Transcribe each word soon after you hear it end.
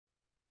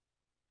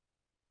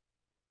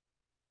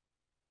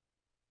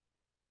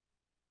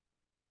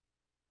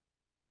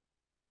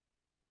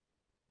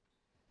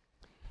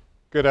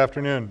Good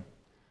afternoon.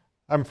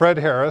 I'm Fred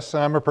Harris,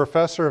 and I'm a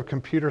professor of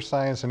computer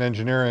science and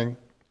engineering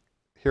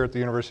here at the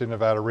University of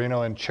Nevada,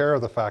 Reno, and chair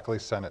of the Faculty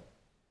Senate.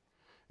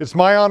 It's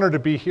my honor to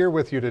be here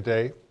with you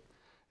today.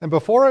 And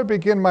before I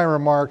begin my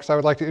remarks, I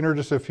would like to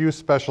introduce a few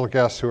special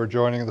guests who are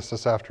joining us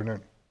this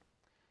afternoon.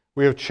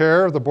 We have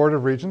Chair of the Board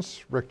of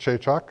Regents, Rick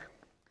Chachok.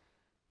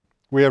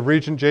 We have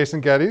Regent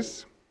Jason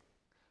Geddes,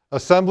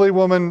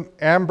 Assemblywoman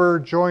Amber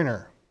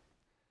Joyner,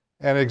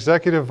 and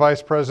Executive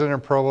Vice President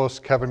and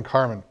Provost Kevin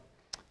Carmen.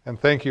 And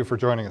thank you for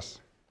joining us.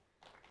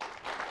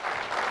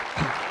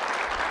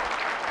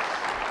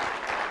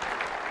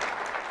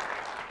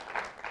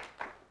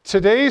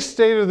 Today's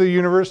State of the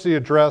University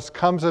address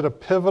comes at a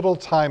pivotal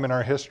time in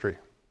our history.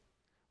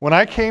 When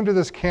I came to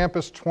this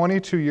campus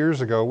 22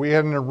 years ago, we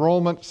had an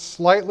enrollment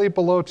slightly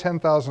below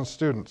 10,000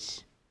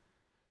 students.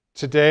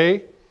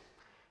 Today,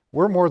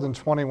 we're more than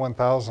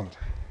 21,000.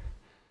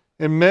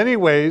 In many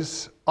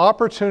ways,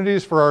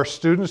 opportunities for our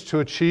students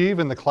to achieve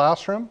in the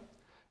classroom,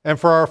 and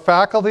for our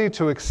faculty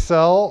to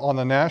excel on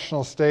the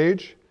national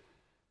stage,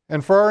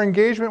 and for our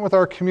engagement with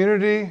our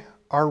community,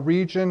 our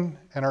region,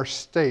 and our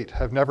state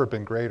have never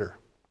been greater.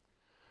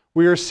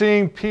 We are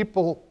seeing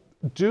people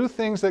do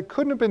things that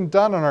couldn't have been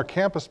done on our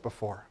campus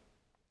before.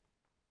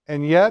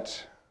 And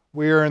yet,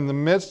 we are in the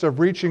midst of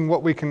reaching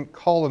what we can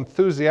call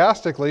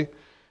enthusiastically,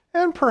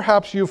 and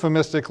perhaps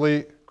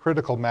euphemistically,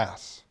 critical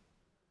mass.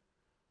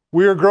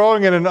 We are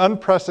growing at an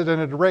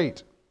unprecedented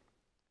rate,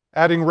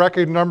 adding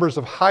record numbers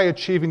of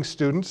high-achieving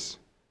students,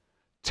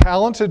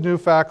 talented new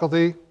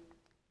faculty,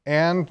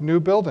 and new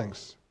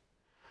buildings.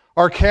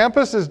 Our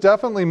campus is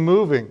definitely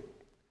moving,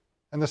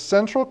 and the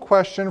central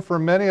question for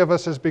many of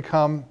us has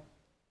become,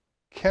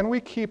 can we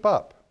keep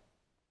up?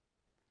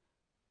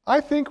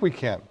 I think we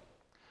can.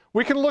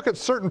 We can look at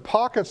certain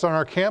pockets on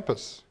our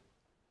campus.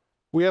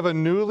 We have a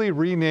newly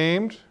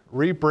renamed,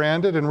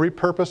 rebranded, and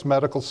repurposed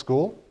medical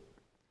school.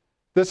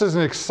 This is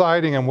an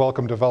exciting and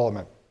welcome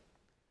development.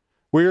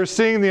 We are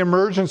seeing the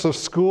emergence of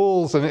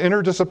schools and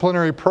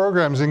interdisciplinary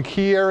programs in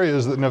key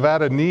areas that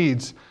Nevada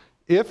needs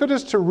if it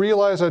is to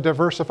realize a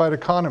diversified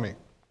economy.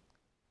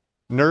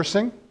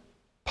 Nursing,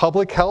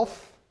 public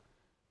health,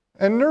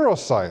 and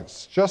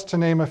neuroscience, just to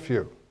name a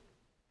few.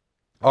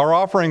 Our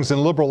offerings in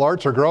liberal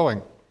arts are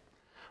growing.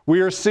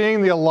 We are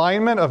seeing the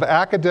alignment of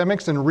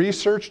academics and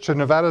research to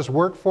Nevada's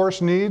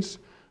workforce needs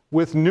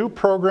with new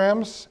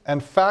programs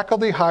and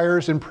faculty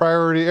hires in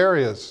priority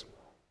areas.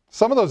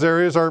 Some of those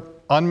areas are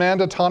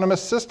unmanned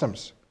autonomous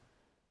systems,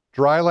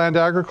 dryland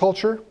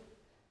agriculture,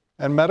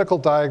 and medical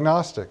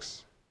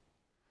diagnostics.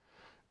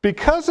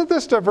 Because of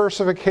this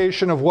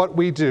diversification of what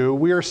we do,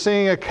 we are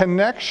seeing a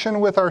connection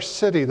with our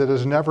city that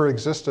has never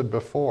existed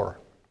before.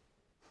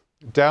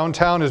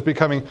 Downtown is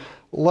becoming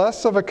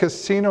less of a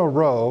casino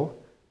row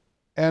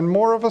and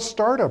more of a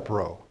startup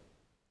row.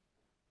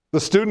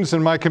 The students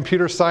in my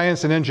computer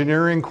science and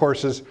engineering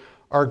courses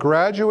are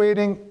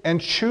graduating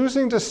and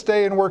choosing to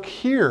stay and work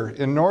here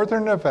in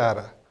Northern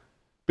Nevada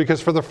because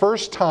for the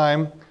first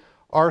time,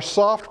 our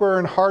software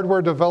and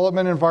hardware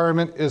development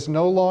environment is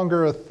no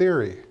longer a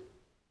theory,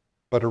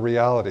 but a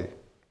reality.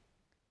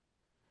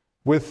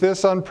 With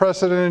this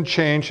unprecedented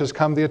change has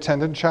come the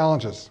attendant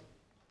challenges.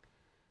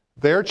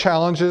 They're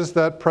challenges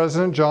that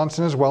President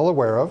Johnson is well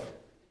aware of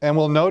and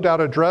will no doubt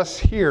address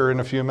here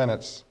in a few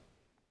minutes.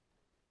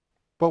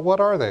 But what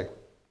are they?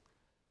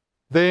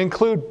 They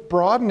include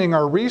broadening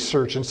our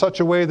research in such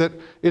a way that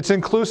it's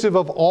inclusive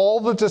of all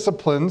the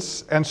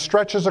disciplines and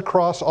stretches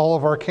across all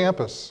of our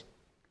campus.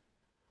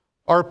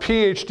 Our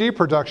PhD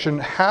production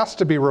has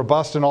to be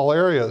robust in all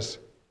areas,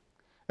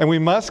 and we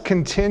must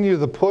continue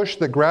the push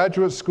that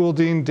Graduate School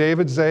Dean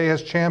David Zay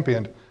has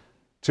championed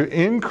to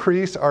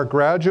increase our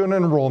graduate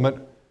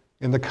enrollment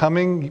in the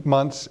coming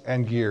months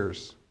and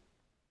years.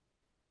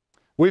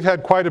 We've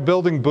had quite a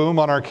building boom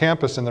on our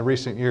campus in the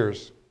recent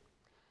years.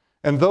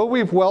 And though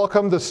we've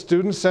welcomed the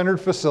student-centered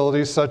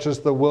facilities such as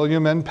the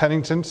William N.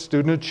 Pennington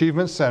Student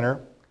Achievement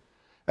Center,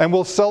 and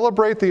we'll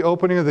celebrate the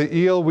opening of the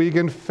E.L.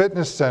 Wiegand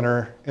Fitness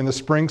Center in the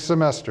spring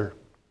semester,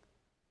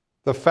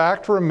 the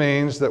fact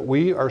remains that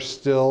we are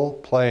still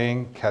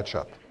playing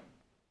catch-up.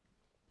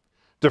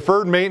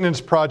 Deferred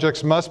maintenance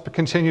projects must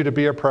continue to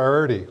be a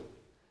priority.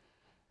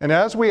 And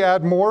as we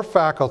add more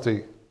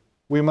faculty,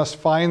 we must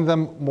find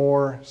them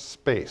more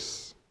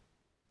space,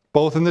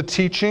 both in the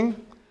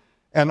teaching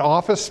and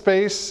office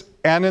space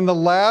and in the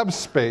lab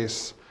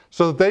space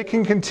so that they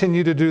can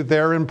continue to do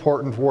their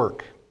important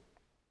work.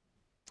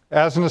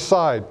 As an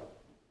aside,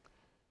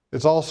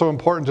 it's also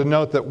important to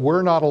note that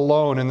we're not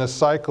alone in this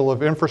cycle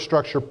of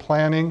infrastructure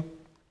planning,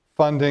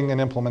 funding,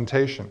 and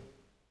implementation.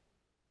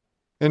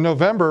 In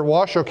November,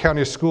 Washoe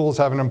County schools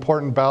have an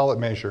important ballot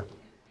measure,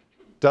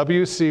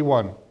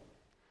 WC1.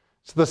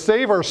 It's the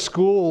Save Our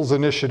Schools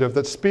initiative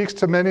that speaks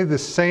to many of the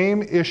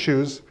same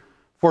issues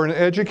for an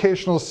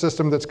educational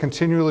system that's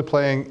continually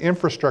playing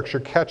infrastructure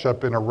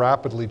catch-up in a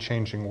rapidly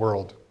changing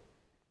world.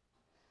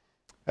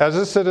 As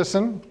a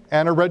citizen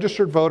and a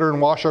registered voter in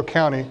Washoe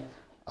County,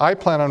 I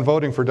plan on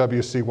voting for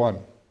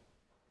WC1.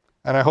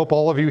 And I hope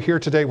all of you here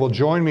today will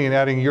join me in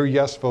adding your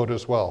yes vote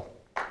as well.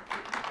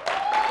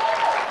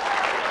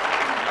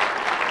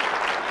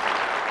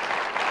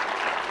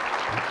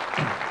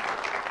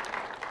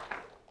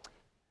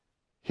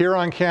 Here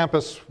on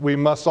campus, we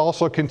must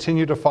also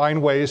continue to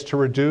find ways to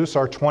reduce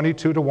our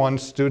 22-to-1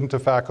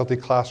 student-to-faculty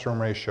classroom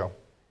ratio.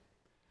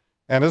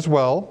 And as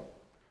well,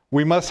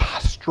 we must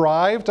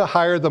strive to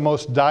hire the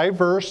most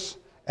diverse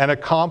and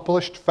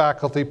accomplished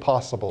faculty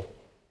possible.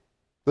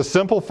 The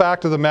simple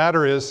fact of the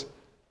matter is,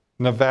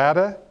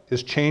 Nevada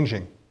is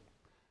changing.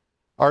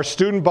 Our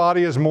student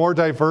body is more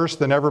diverse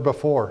than ever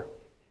before.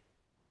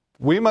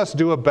 We must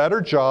do a better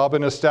job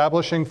in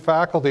establishing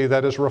faculty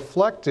that is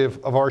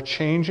reflective of our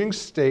changing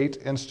state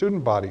and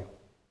student body.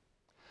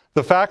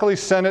 The Faculty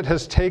Senate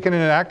has taken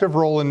an active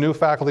role in new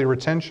faculty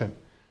retention,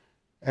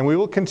 and we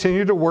will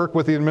continue to work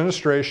with the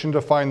administration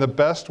to find the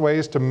best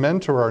ways to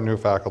mentor our new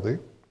faculty,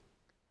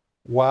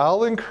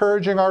 while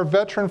encouraging our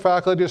veteran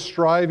faculty to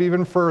strive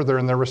even further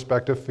in their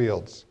respective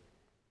fields.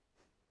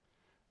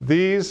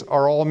 These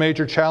are all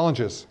major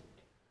challenges,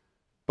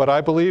 but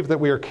I believe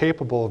that we are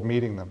capable of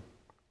meeting them.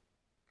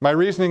 My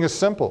reasoning is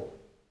simple.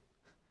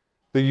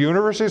 The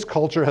university's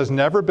culture has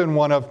never been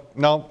one of,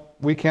 no,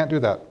 we can't do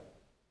that.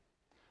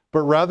 But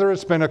rather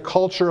it's been a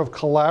culture of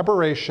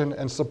collaboration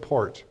and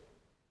support.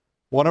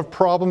 One of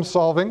problem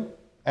solving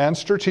and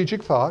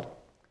strategic thought.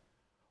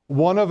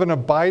 One of an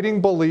abiding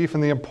belief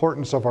in the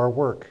importance of our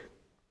work.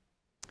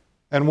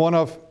 And one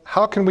of,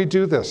 how can we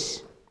do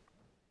this?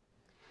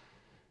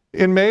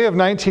 In May of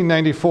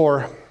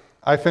 1994,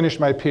 I finished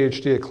my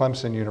PhD at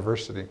Clemson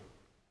University.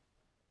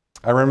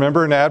 I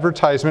remember an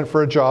advertisement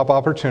for a job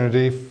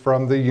opportunity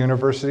from the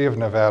University of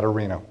Nevada,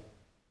 Reno.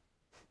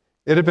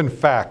 It had been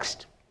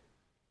faxed.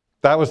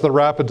 That was the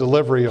rapid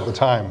delivery of the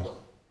time.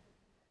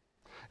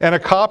 And a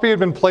copy had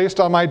been placed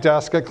on my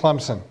desk at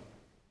Clemson.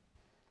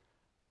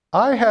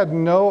 I had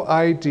no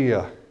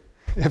idea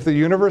if the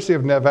University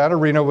of Nevada,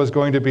 Reno was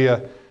going to be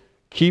a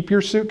keep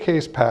your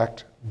suitcase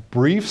packed,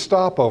 brief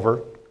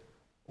stopover,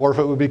 or if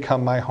it would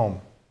become my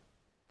home.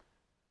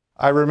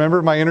 I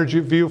remember my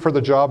interview for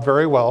the job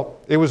very well.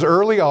 It was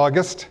early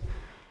August,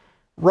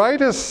 right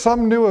as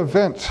some new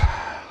event,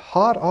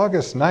 Hot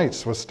August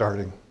Nights, was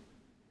starting.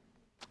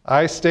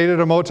 I stayed at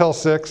a Motel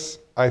 6.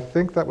 I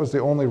think that was the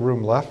only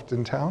room left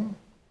in town.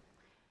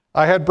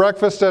 I had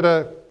breakfast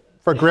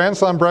for Grand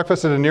Slam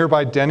breakfast at a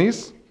nearby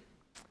Denny's.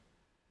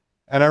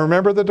 And I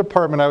remember the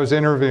department I was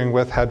interviewing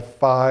with had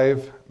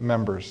 5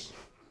 members.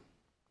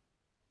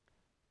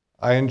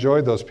 I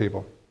enjoyed those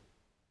people.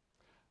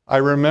 I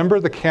remember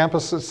the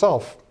campus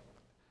itself.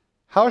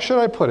 How should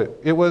I put it?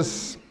 It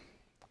was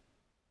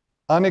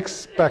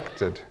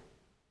unexpected.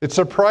 It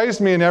surprised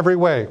me in every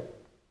way.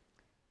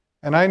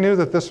 And I knew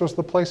that this was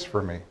the place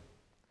for me.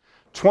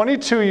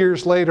 22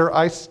 years later,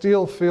 I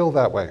still feel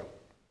that way.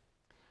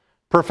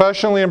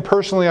 Professionally and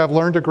personally, I've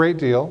learned a great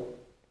deal.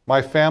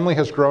 My family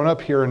has grown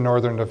up here in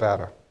northern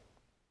Nevada.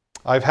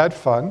 I've had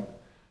fun.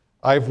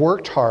 I've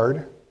worked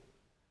hard.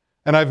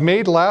 And I've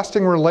made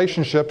lasting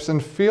relationships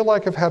and feel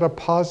like I've had a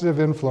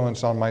positive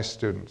influence on my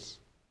students.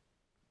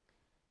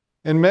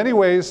 In many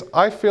ways,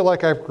 I feel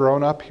like I've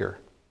grown up here.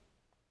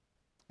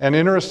 And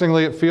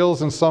interestingly, it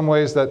feels in some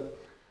ways that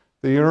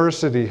the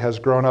university has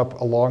grown up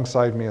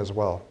alongside me as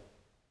well.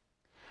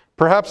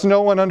 Perhaps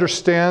no one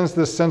understands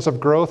this sense of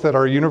growth that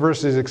our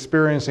university is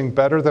experiencing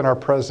better than our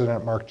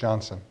president, Marc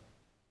Johnson.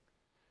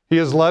 He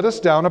has led us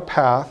down a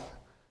path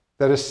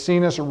that has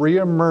seen us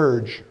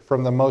reemerge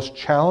from the most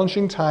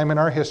challenging time in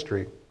our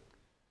history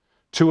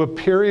to a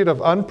period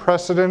of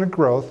unprecedented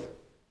growth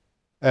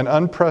and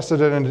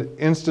unprecedented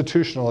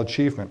institutional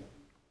achievement.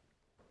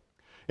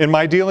 In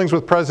my dealings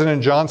with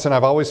President Johnson,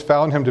 I've always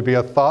found him to be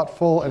a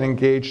thoughtful and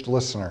engaged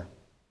listener.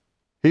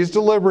 He's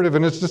deliberative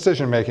in his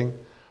decision-making,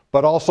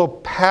 but also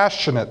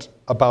passionate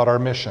about our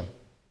mission.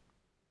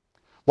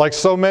 Like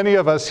so many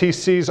of us, he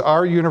sees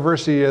our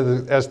university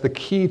as the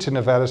key to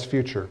Nevada's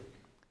future.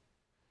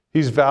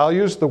 He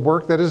values the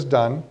work that is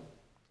done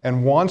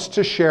and wants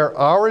to share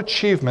our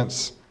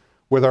achievements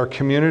with our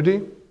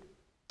community,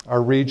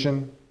 our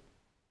region,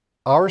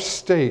 our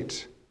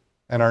state,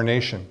 and our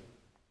nation.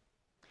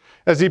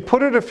 As he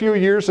put it a few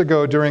years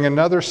ago during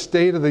another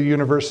State of the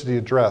University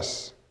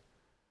address,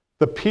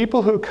 the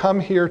people who come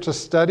here to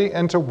study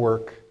and to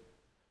work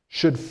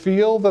should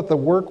feel that the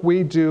work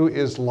we do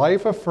is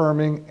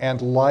life-affirming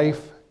and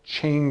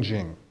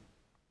life-changing.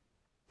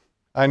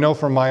 I know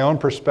from my own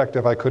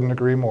perspective I couldn't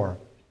agree more.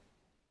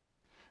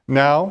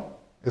 Now,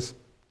 it's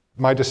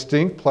my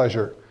distinct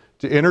pleasure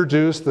to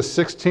introduce the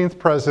 16th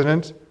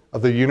President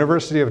of the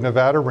University of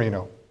Nevada,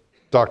 Reno,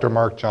 Dr.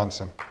 Marc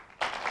Johnson.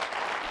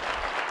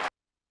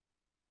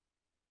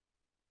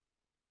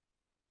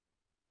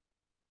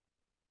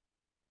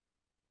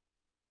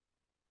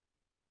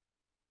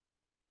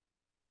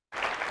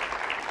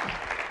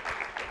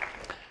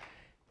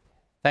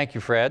 Thank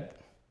you, Fred.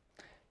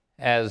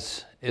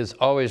 As is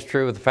always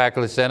true with the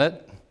Faculty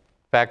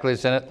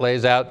Senate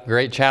lays out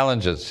great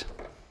challenges.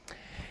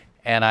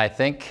 And I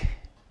think,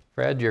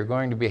 Fred, you're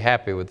going to be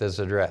happy with this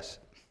address.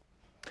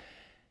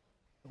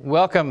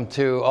 Welcome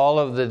to all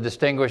of the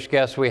distinguished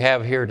guests we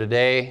have here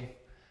today,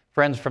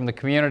 friends from the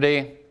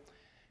community,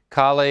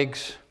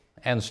 colleagues,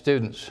 and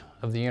students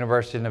of the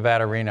University of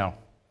Nevada, Reno.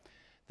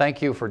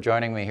 Thank you for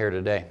joining me here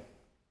today.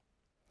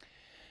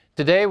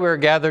 Today we're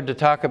gathered to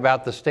talk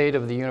about the state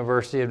of the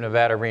University of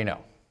Nevada,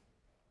 Reno.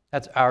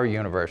 That's our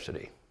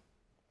university.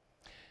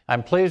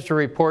 I'm pleased to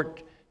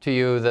report to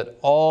you that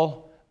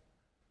all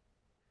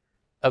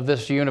of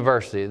this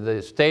university,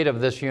 the state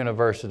of this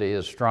university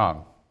is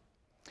strong.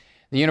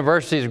 The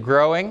university is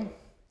growing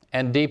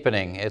and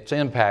deepening its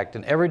impact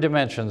in every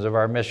dimension of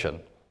our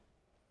mission.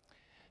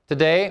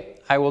 Today,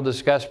 I will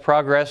discuss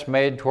progress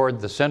made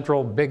toward the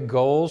central big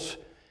goals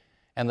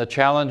and the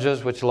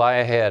challenges which lie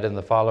ahead in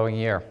the following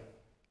year.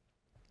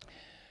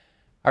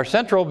 Our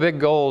central big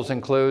goals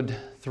include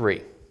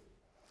three.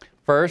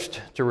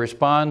 First, to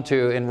respond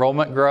to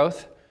enrollment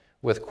growth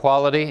with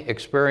quality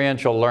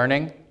experiential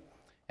learning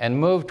and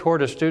move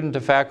toward a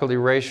student-to-faculty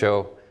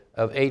ratio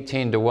of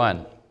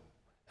 18:1,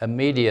 a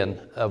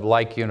median of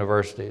like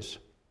universities.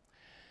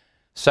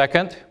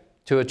 Second,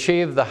 to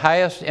achieve the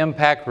highest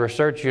impact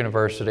research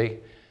university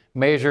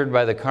measured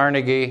by the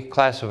Carnegie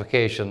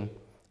classification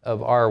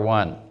of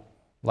R1,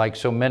 like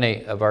so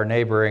many of our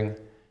neighboring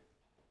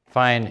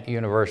fine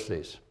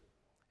universities.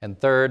 And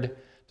third,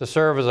 to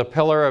serve as a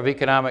pillar of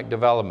economic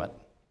development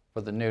for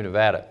the new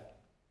Nevada.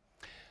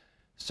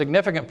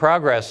 Significant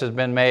progress has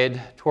been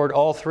made toward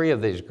all three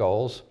of these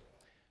goals,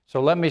 so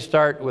let me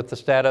start with the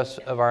status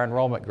of our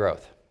enrollment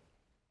growth.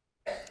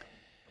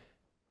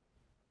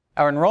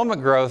 Our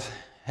enrollment growth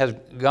has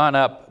gone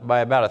up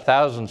by about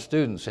 1,000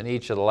 students in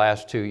each of the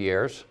last 2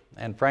 years,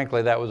 and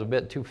frankly, that was a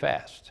bit too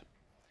fast.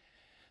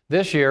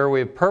 This year,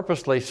 we've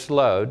purposely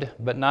slowed,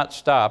 but not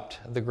stopped,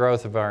 the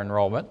growth of our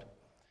enrollment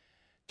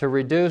to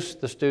reduce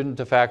the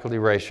student-to-faculty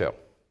ratio.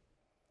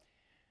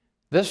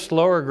 This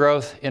slower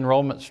growth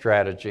enrollment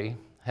strategy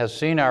has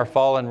seen our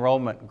fall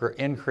enrollment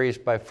increase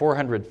by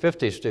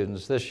 450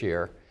 students this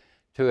year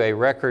to a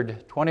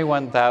record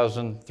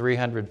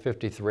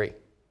 21,353.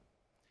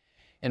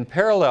 In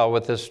parallel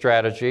with this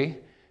strategy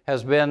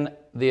has been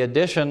the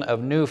addition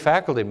of new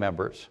faculty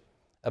members,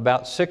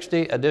 about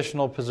 60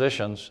 additional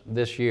positions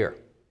this year.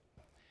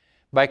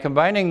 By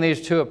combining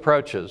these two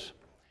approaches,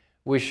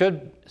 we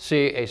should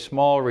see a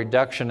small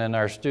reduction in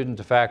our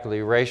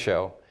student-to-faculty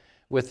ratio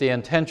with the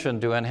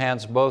intention to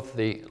enhance both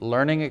the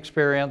learning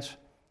experience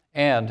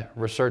and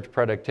research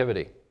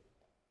productivity.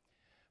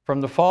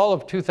 From the fall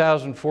of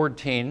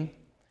 2014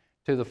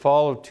 to the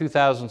fall of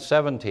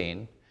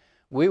 2017,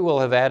 we will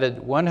have added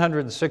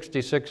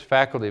 166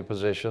 faculty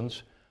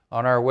positions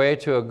on our way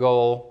to a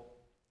goal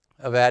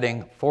of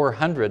adding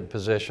 400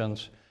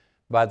 positions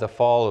by the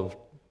fall of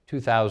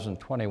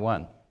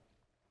 2021.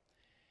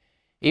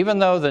 Even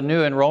though the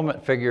new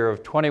enrollment figure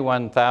of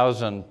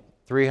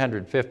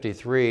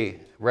 21,353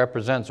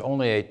 represents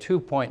only a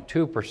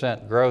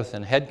 2.2% growth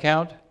in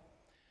headcount,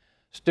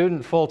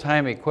 student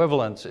full-time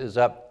equivalence is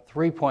up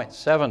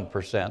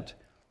 3.7%,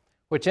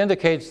 which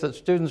indicates that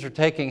students are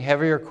taking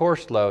heavier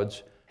course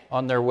loads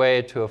on their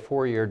way to a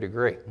 4-year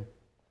degree.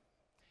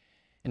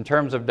 In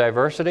terms of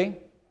diversity,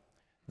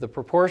 the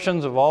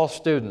proportions of all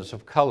students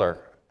of color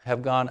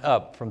have gone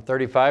up from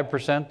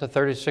 35% to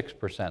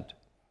 36%.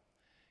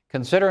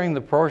 Considering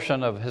the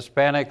portion of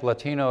Hispanic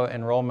Latino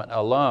enrollment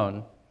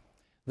alone,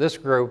 this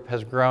group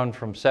has grown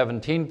from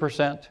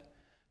 17%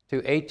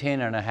 to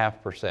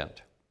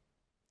 18.5%.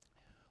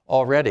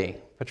 Already,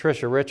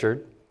 Patricia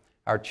Richard,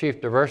 our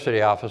Chief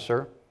Diversity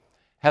Officer,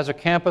 has a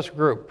campus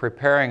group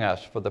preparing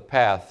us for the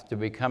path to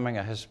becoming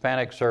a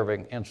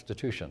Hispanic-serving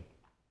institution.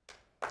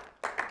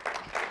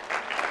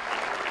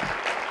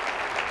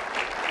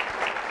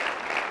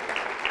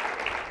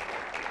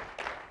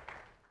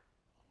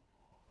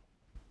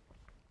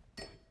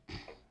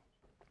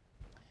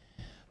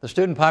 The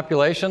student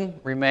population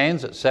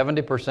remains at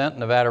 70%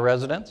 Nevada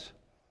residents.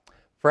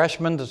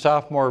 Freshman to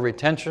sophomore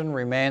retention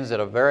remains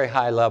at a very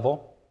high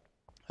level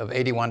of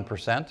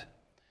 81%.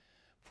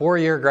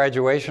 4-year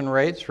graduation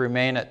rates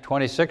remain at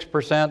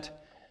 26%,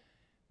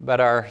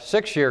 but our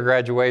 6-year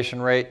graduation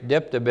rate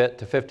dipped a bit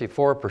to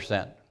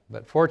 54%.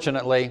 But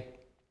fortunately,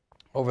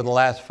 over the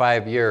last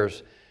 5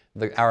 years,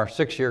 our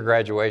 6-year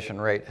graduation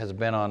rate has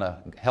been on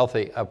a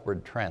healthy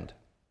upward trend.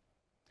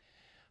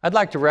 I'd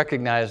like to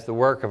recognize the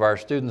work of our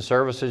student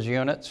services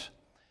units,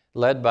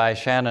 led by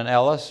Shannon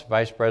Ellis,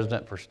 Vice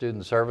President for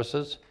Student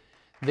Services.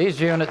 These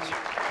units,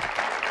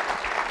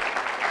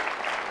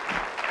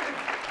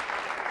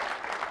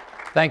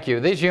 thank you.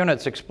 These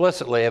units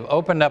explicitly have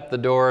opened up the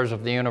doors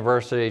of the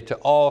university to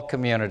all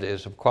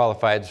communities of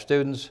qualified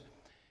students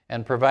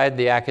and provide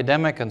the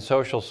academic and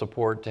social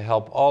support to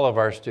help all of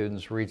our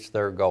students reach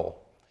their goal.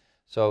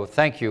 So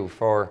thank you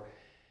for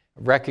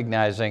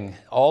recognizing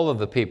all of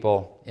the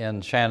people in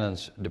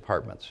Shannon's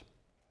departments.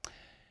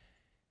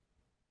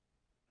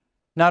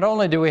 Not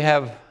only do we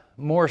have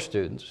more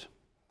students,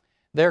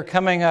 they're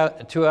coming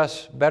to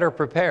us better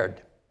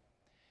prepared.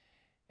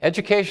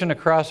 Education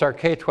across our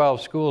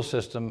K-12 school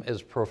system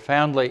is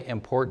profoundly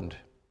important.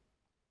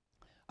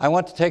 I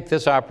want to take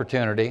this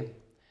opportunity,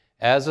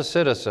 as a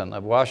citizen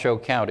of Washoe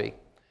County,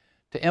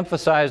 to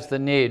emphasize the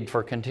need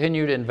for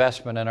continued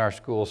investment in our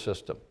school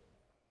system.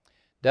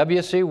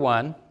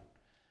 WC1,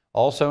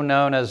 also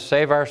known as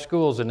Save Our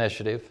Schools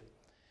Initiative,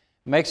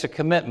 makes a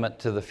commitment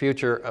to the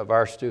future of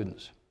our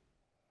students.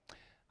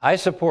 I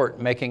support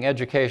making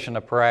education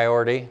a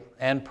priority,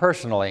 and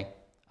personally,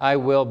 I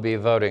will be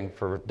voting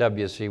for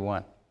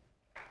WC1.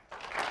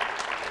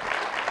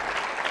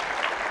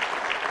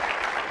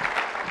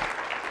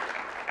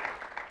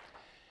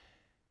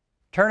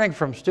 Turning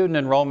from student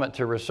enrollment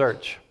to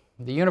research,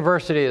 the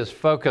university is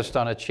focused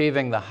on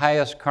achieving the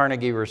highest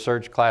Carnegie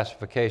Research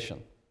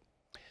classification.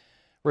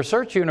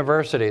 Research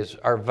universities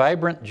are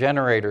vibrant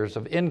generators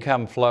of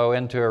income flow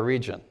into a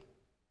region.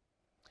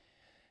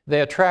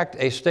 They attract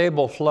a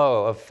stable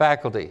flow of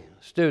faculty,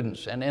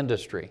 students, and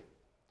industry.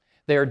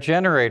 They are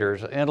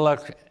generators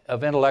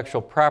of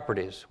intellectual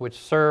properties, which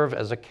serve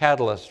as a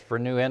catalyst for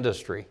new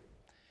industry.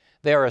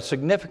 They are a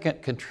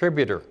significant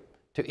contributor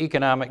to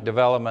economic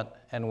development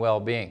and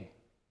well-being.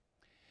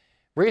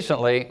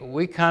 Recently,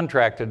 we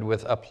contracted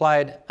with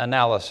Applied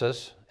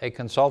Analysis, a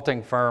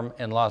consulting firm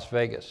in Las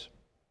Vegas.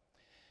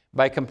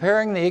 By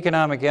comparing the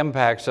economic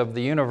impacts of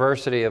the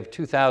University of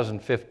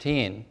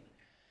 2015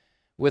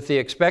 with the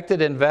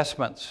expected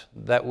investments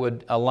that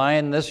would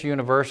align this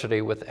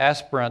university with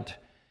aspirant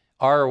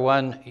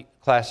R1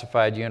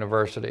 classified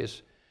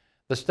universities,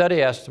 the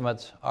study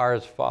estimates are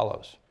as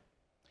follows.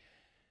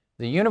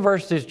 The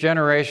university's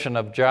generation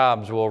of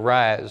jobs will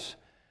rise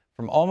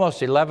from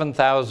almost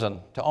 11,000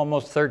 to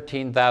almost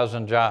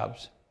 13,000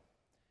 jobs.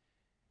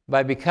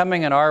 By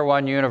becoming an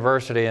R1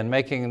 university and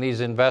making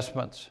these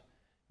investments,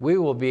 we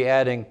will be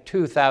adding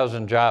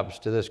 2,000 jobs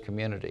to this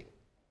community.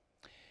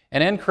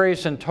 An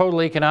increase in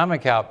total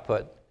economic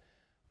output,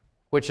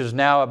 which is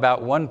now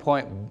about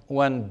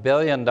 $1.1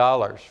 billion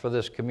for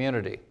this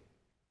community,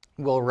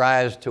 will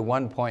rise to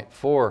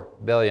 $1.4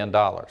 billion.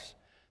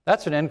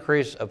 That's an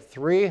increase of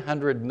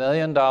 $300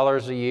 million a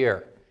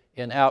year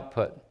in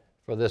output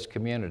for this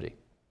community.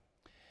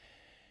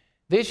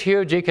 These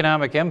huge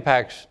economic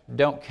impacts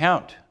don't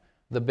count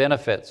the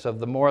benefits of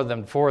the more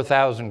than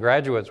 4,000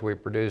 graduates we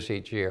produce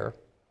each year.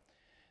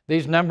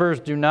 These numbers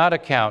do not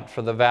account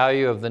for the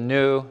value of the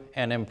new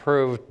and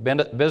improved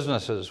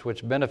businesses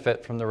which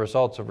benefit from the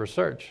results of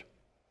research.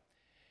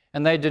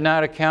 And they do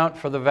not account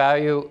for the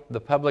value the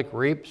public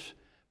reaps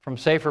from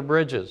safer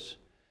bridges,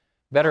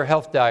 better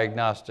health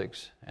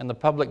diagnostics, and the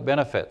public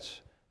benefits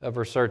of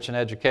research and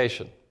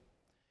education.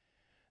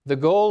 The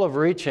goal of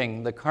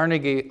reaching the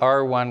Carnegie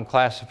R1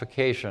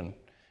 classification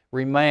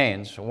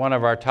remains one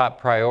of our top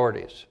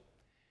priorities,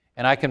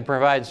 and I can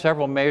provide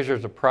several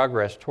measures of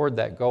progress toward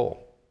that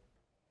goal.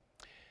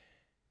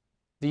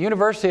 The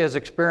university has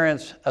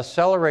experienced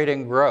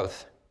accelerating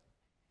growth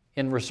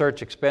in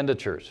research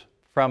expenditures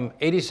from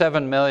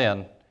 $87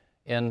 million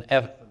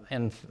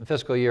in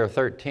fiscal year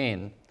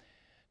 13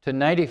 to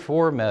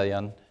 $94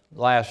 million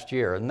last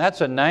year. And that's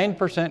a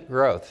 9%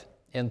 growth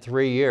in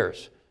 3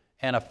 years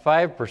and a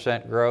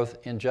 5% growth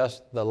in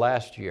just the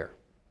last year.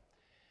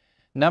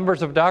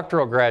 Numbers of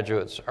doctoral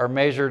graduates are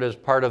measured as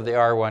part of the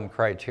R1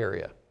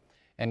 criteria.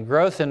 And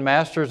growth in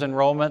master's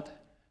enrollment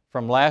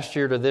from last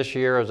year to this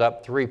year is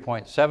up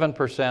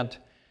 3.7%,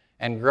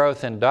 and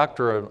growth in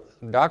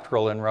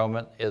doctoral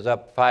enrollment is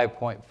up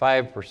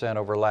 5.5%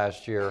 over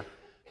last year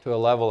to a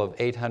level of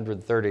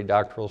 830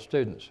 doctoral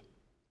students.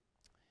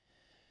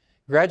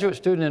 Graduate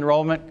student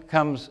enrollment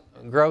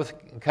growth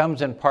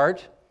comes in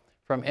part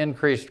from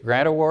increased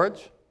grant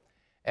awards,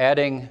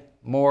 adding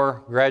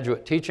more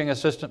graduate teaching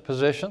assistant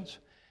positions,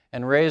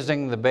 and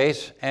raising the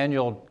base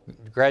annual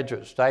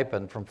graduate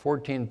stipend from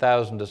 $14,000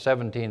 to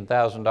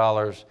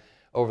 $17,000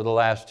 over the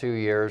last 2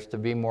 years to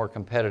be more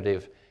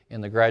competitive in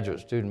the graduate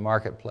student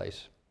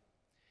marketplace.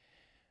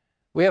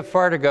 We have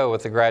far to go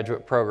with the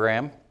graduate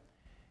program,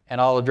 and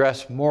I'll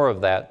address more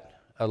of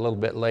that a little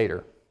bit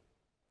later.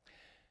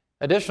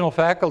 Additional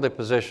faculty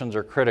positions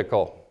are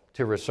critical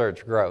to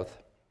research growth.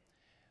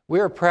 We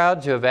are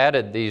proud to have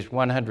added these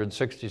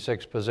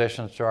 166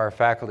 positions to our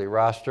faculty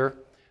roster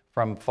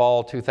from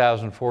fall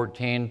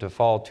 2014 to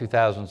fall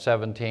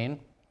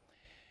 2017.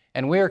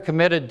 And we are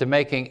committed to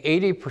making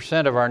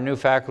 80% of our new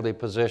faculty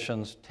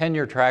positions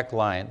tenure-track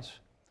lines.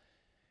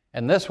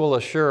 And this will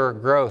assure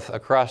growth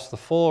across the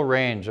full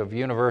range of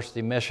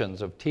university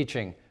missions of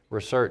teaching,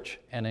 research,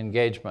 and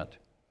engagement.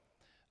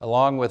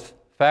 Along with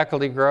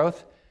faculty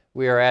growth,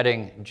 we are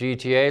adding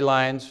GTA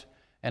lines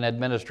and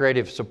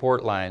administrative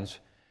support lines.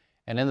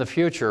 And in the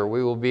future,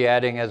 we will be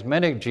adding as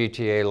many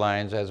GTA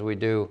lines as we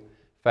do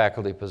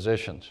faculty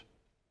positions.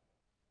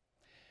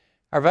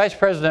 Our Vice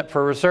President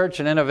for Research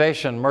and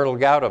Innovation, Myrtle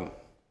Gautam,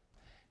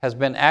 has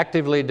been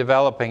actively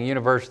developing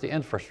university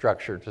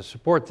infrastructure to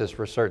support this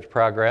research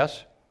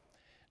progress.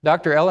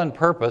 Dr. Ellen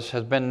Purpose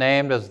has been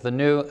named as the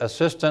new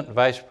Assistant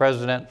Vice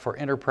President for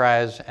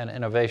Enterprise and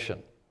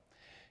Innovation.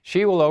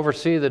 She will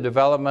oversee the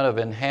development of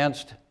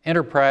enhanced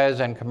enterprise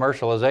and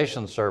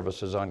commercialization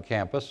services on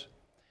campus,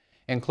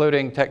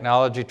 including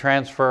technology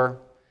transfer,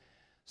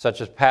 such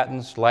as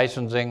patents,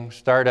 licensing,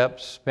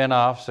 startups,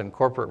 spin-offs, and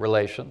corporate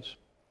relations.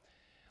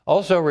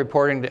 Also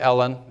reporting to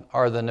Ellen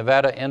are the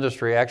Nevada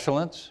Industry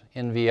Excellence,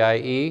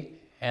 NVIE,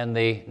 and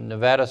the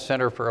Nevada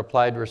Center for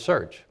Applied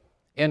Research,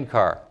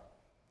 NCAR.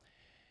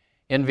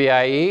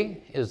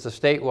 NVIE is the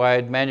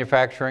statewide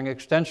manufacturing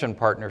extension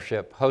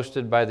partnership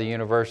hosted by the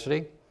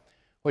university,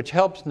 which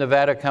helps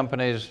Nevada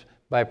companies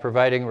by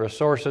providing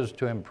resources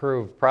to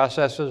improve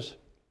processes,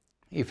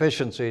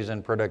 efficiencies,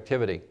 and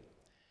productivity.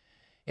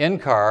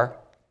 NCAR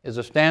is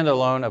a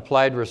standalone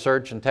applied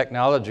research and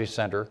technology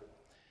center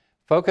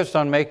focused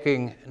on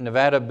making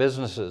Nevada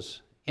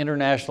businesses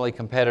internationally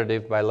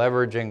competitive by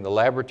leveraging the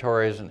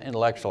laboratories and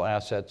intellectual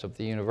assets of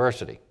the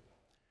university.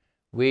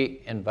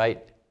 We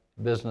invite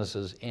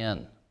businesses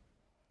in.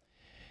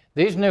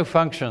 These new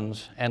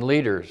functions and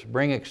leaders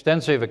bring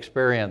extensive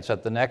experience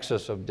at the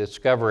nexus of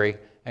discovery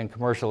and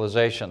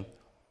commercialization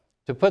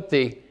to put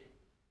the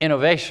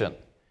innovation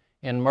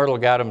in Myrtle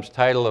Gautam's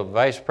title of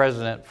Vice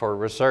President for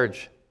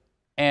Research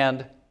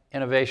and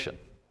Innovation.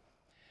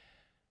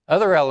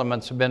 Other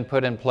elements have been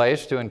put in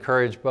place to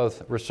encourage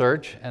both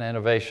research and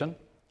innovation.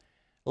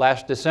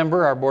 Last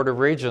December, our Board of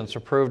Regents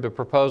approved a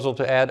proposal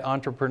to add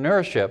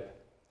entrepreneurship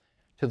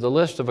to the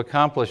list of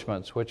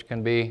accomplishments which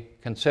can be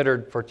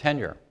considered for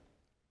tenure.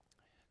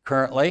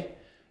 Currently,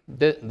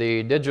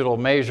 the Digital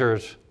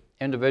Measures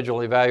Individual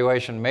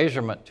Evaluation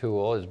Measurement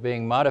tool is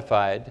being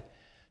modified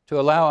to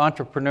allow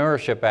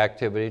entrepreneurship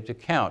activity to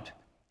count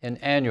in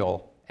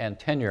annual and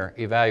tenure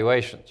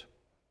evaluations.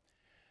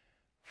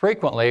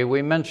 Frequently,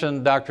 we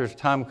mention Drs.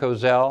 Tom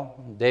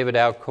Kozel, David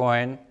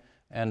Alcoyne,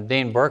 and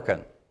Dean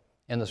Burkin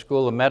in the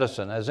School of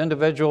Medicine as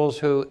individuals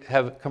who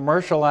have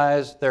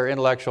commercialized their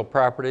intellectual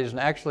properties and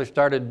actually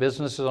started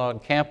businesses on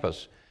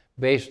campus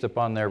based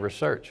upon their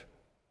research.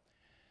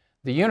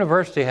 The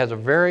university has a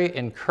very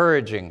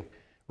encouraging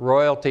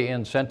royalty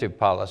incentive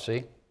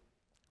policy,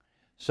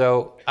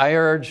 so I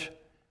urge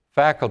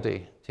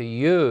faculty to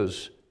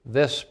use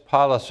this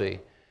policy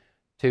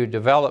to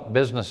develop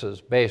businesses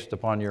based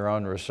upon your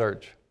own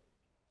research.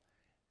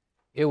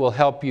 It will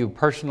help you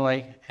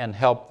personally and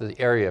help the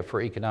area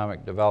for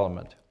economic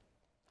development.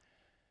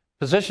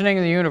 Positioning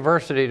the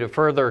university to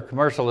further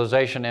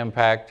commercialization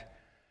impact,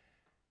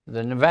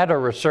 the Nevada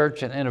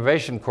Research and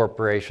Innovation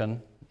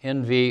Corporation,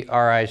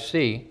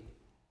 NVRIC,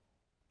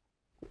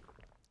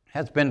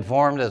 has been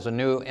formed as a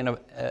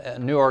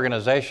new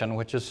organization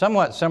which is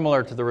somewhat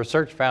similar to the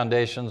research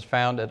foundations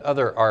found at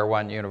other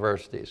R1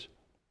 universities.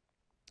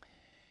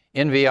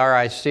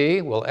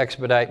 NVRIC will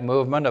expedite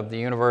movement of the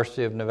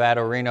University of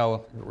Nevada,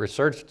 Reno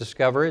research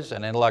discoveries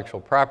and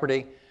intellectual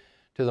property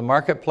to the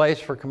marketplace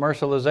for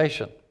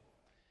commercialization,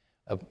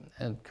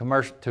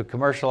 to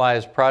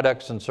commercialize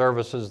products and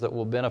services that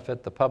will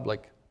benefit the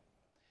public.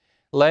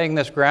 Laying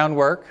this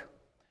groundwork,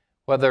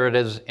 whether it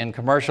is in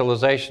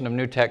commercialization of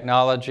new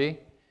technology,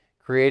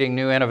 creating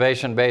new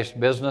innovation-based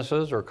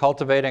businesses, or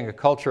cultivating a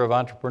culture of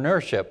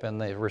entrepreneurship in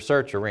the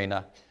research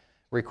arena,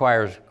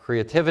 requires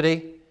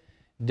creativity,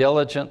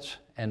 diligence,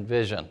 and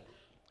vision.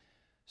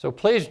 So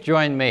please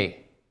join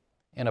me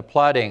in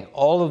applauding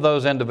all of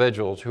those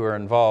individuals who are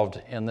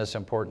involved in this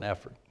important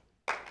effort.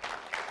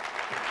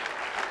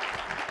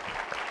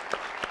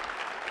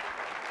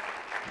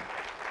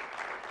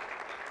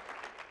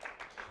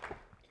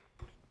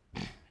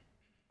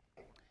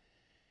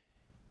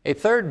 A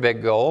third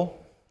big goal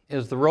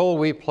is the role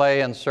we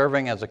play in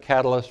serving as a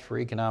catalyst for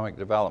economic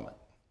development.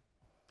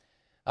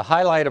 A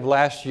highlight of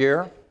last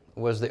year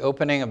was the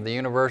opening of the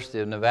University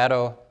of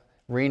Nevada,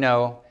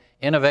 Reno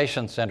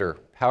Innovation Center,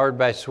 powered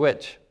by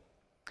Switch.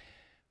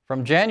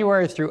 From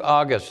January through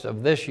August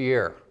of this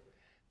year,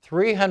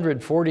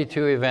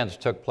 342 events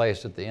took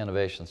place at the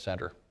Innovation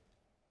Center.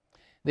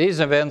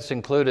 These events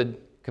included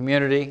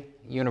community,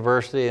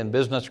 university, and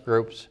business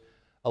groups,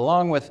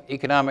 along with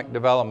economic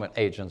development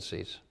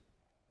agencies.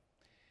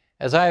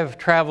 As I have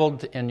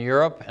traveled in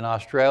Europe and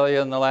Australia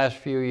in the last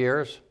few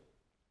years,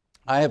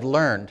 I have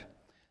learned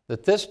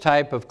that this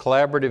type of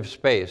collaborative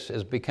space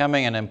is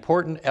becoming an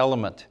important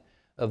element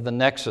of the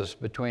nexus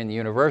between the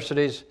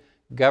universities,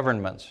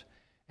 governments,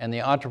 and the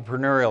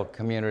entrepreneurial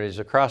communities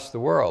across the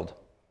world.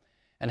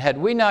 And had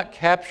we not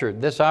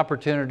captured this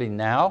opportunity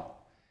now,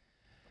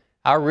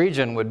 our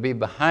region would be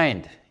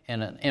behind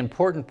in an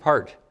important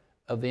part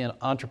of the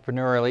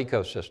entrepreneurial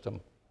ecosystem.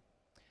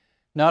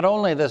 Not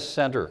only this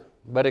center,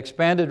 but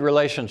expanded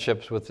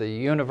relationships with the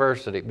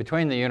university,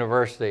 between the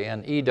university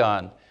and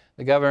EDON,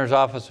 the Governor's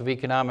Office of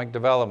Economic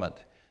Development,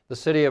 the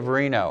City of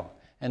Reno,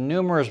 and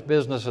numerous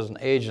businesses and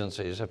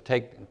agencies have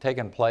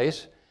taken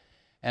place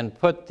and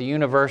put the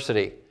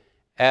university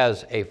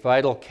as a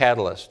vital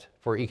catalyst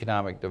for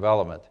economic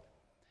development.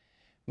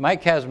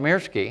 Mike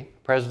Kazmierski,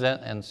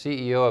 President and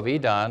CEO of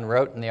EDON,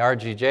 wrote in the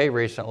RGJ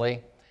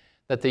recently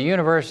that the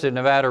University of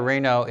Nevada,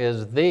 Reno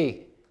is the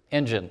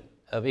engine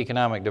of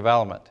economic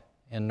development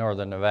in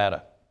northern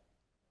Nevada.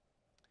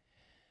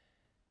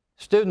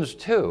 Students,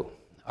 too,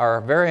 are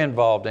very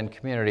involved in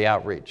community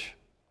outreach.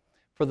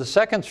 For the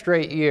second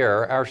straight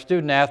year, our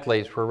student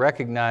athletes were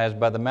recognized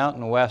by the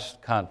Mountain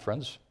West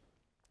Conference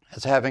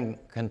as having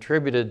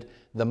contributed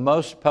the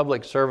most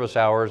public service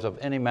hours of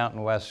any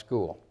Mountain West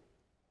school.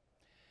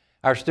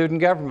 Our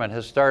student government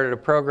has started a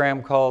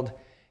program called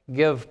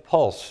Give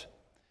Pulse,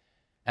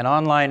 an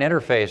online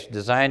interface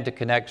designed to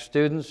connect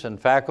students and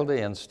faculty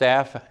and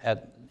staff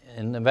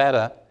in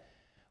Nevada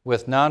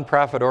with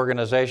nonprofit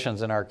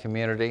organizations in our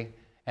community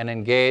and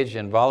engage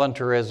in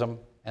volunteerism,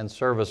 and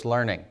service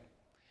learning.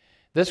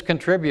 This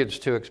contributes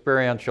to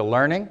experiential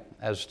learning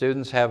as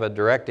students have a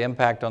direct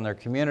impact on their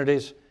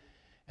communities,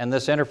 and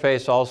this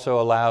interface also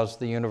allows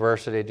the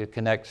university to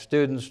connect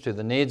students to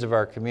the needs of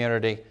our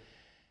community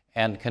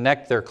and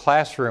connect their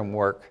classroom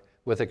work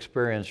with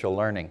experiential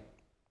learning.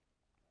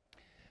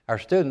 Our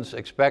students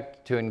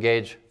expect to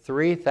engage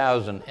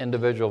 3,000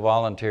 individual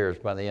volunteers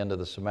by the end of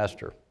the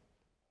semester.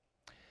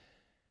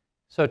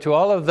 So to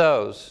all of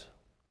those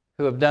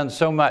who have done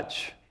so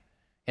much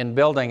in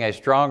building a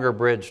stronger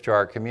bridge to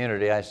our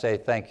community, I say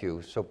thank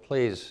you. So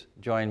please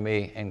join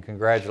me in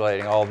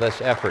congratulating all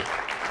this effort.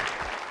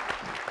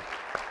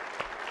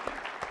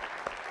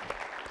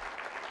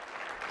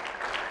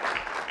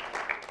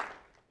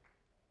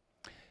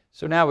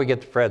 So now we get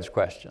to Fred's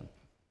question.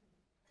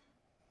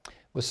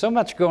 With so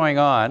much going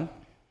on,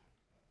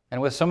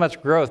 and with so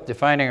much growth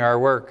defining our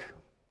work,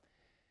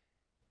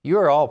 you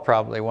are all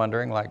probably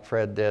wondering, like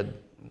Fred did,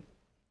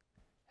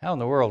 how in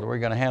the world are we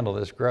going to handle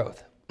this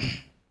growth?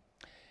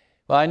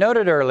 Well, I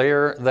noted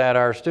earlier that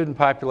our student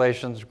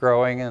population is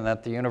growing and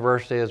that the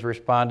university has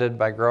responded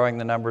by growing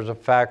the numbers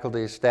of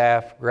faculty,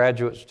 staff,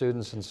 graduate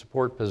students, and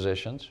support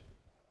positions.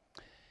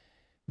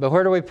 But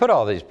where do we put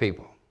all these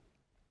people?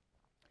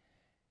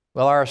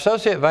 Well, our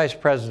Associate Vice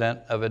President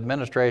of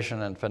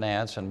Administration and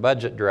Finance and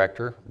Budget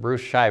Director,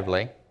 Bruce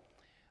Shively,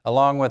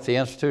 along with the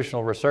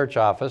Institutional Research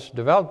Office,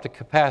 developed a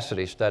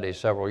capacity study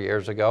several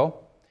years ago,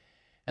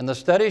 and the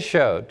study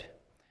showed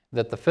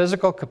that the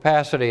physical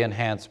capacity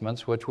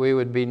enhancements which we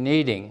would be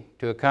needing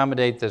to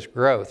accommodate this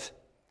growth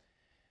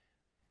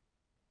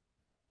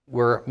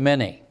were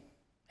many,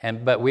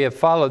 but we have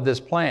followed this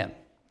plan.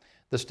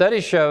 The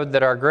study showed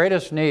that our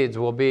greatest needs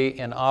will be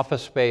in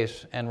office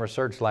space and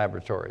research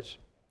laboratories.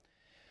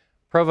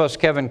 Provost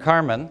Kevin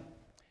Carman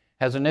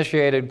has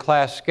initiated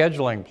class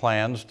scheduling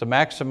plans to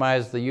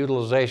maximize the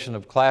utilization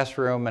of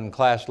classroom and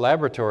class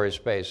laboratory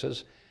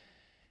spaces,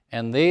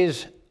 and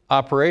these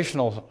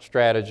operational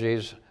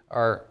strategies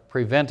are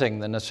preventing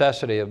the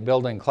necessity of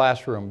building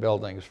classroom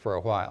buildings for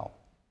a while.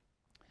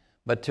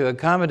 But to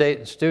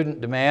accommodate student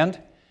demand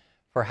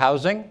for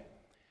housing,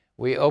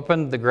 we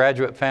opened the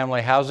Graduate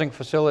Family Housing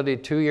Facility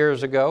 2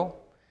 years ago,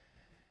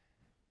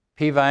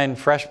 Peavine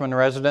Freshman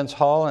Residence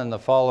Hall in the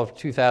fall of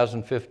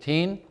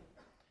 2015,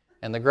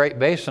 and the Great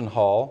Basin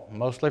Hall,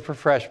 mostly for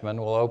freshmen,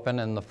 will open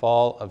in the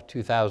fall of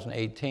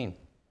 2018.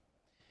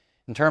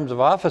 In terms of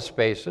office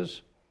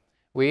spaces,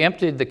 we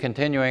emptied the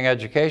continuing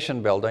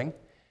education building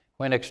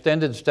when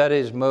Extended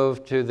Studies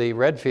moved to the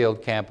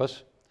Redfield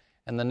campus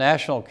and the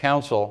National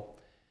Council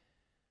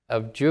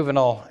of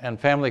Juvenile and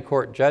Family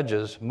Court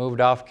Judges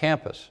moved off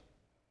campus.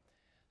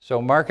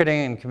 So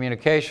marketing and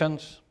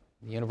communications,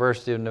 the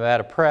University of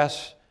Nevada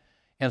Press,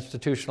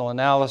 institutional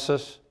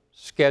analysis,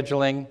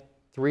 scheduling,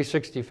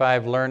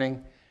 365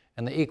 learning,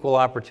 and the Equal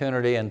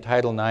Opportunity and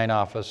Title IX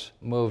office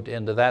moved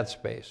into that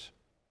space.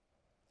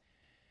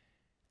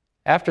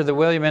 After the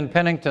William N.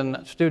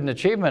 Pennington Student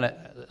Achievement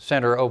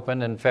Center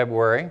opened in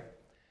February,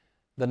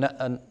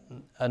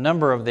 a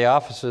number of the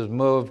offices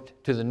moved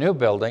to the new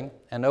building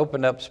and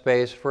opened up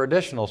space for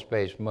additional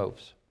space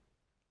moves.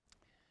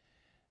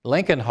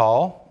 Lincoln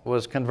Hall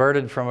was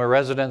converted from a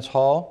residence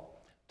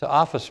hall to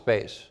office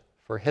space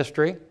for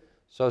history,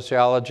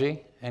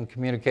 sociology, and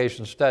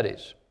communication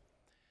studies.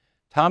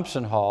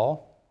 Thompson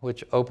Hall,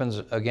 which opens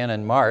again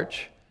in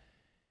March,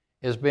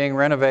 is being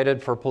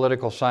renovated for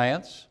political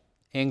science,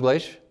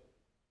 English,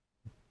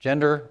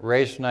 gender,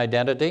 race, and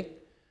identity,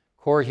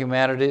 core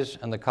humanities,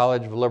 and the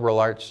College of Liberal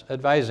Arts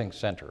Advising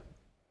Center.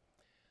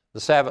 The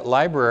Savitt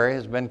Library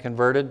has been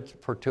converted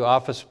to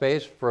office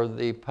space for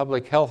the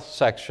public health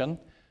section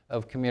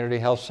of community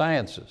health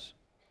sciences,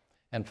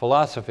 and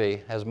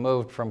philosophy has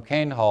moved from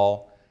Kane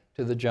Hall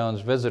to the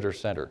Jones Visitor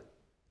Center.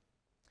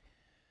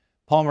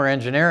 Palmer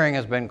Engineering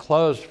has been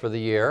closed for the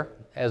year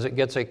as it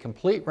gets a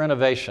complete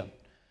renovation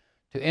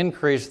to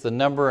increase the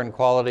number and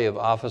quality of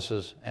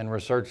offices and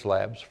research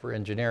labs for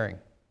engineering.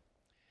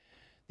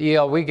 The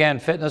E.L.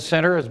 Wiegand Fitness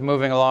Center is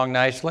moving along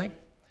nicely.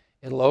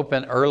 It'll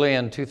open early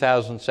in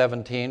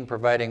 2017,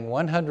 providing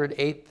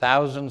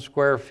 108,000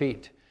 square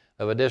feet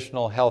of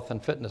additional health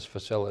and fitness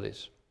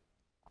facilities.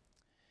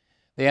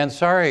 The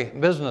Ansari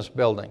Business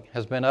Building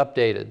has been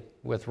updated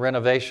with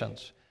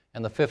renovations,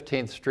 and the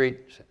 15th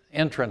Street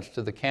entrance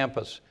to the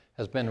campus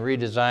has been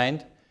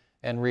redesigned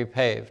and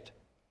repaved.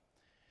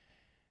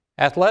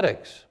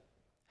 Athletics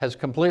has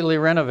completely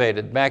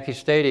renovated Mackey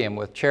Stadium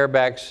with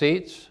chairback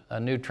seats, a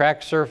new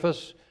track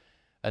surface,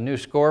 a new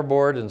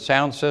scoreboard and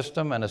sound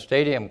system, and a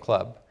stadium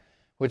club,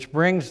 which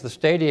brings the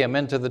stadium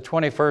into the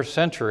 21st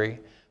century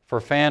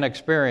for fan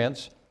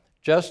experience,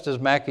 just as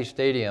Mackey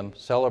Stadium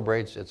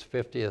celebrates its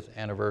 50th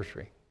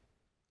anniversary.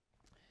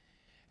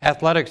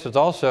 Athletics has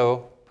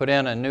also put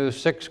in a new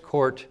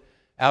 6-court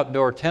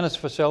outdoor tennis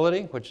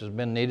facility, which has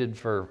been needed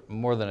for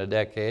more than a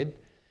decade.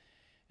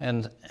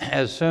 And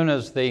as soon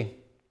as the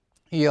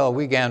E.L.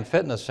 Wiegand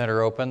Fitness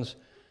Center opens,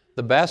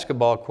 the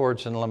basketball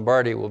courts in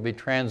Lombardi will be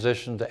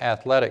transitioned to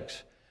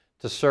athletics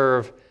to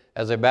serve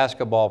as a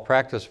basketball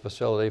practice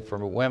facility for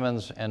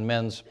women's and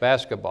men's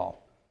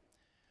basketball.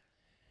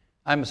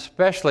 I'm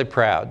especially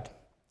proud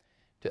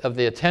of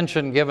the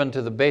attention given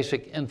to the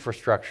basic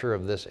infrastructure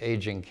of this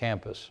aging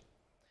campus.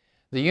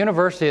 The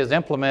university has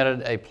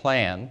implemented a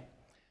plan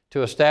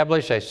to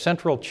establish a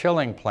central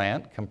chilling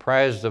plant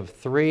comprised of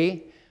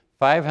 3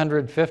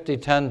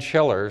 550-ton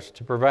chillers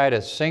to provide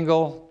a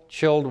single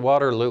chilled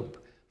water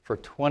loop for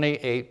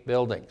 28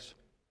 buildings.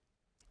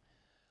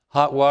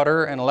 Hot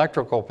water and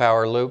electrical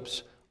power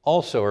loops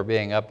also are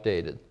being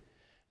updated.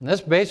 And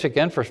this basic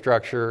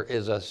infrastructure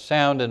is a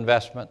sound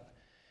investment.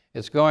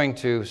 It's going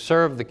to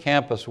serve the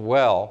campus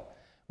well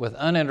with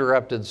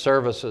uninterrupted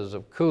services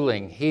of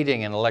cooling,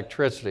 heating, and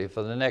electricity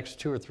for the next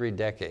 2 or 3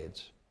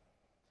 decades.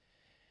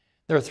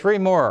 There are 3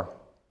 more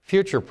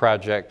future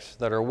projects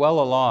that are well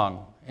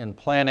along in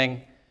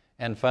planning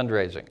and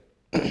fundraising.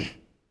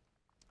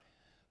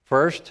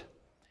 First,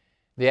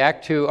 the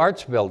Act II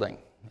Arts Building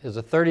is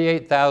a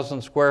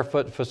 38,000 square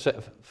foot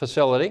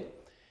facility,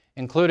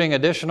 including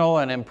additional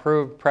and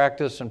improved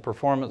practice and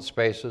performance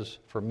spaces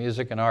for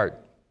music and art.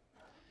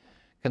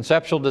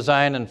 Conceptual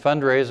design and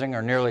fundraising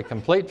are nearly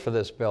complete for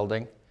this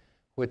building,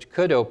 which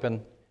could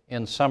open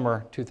in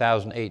summer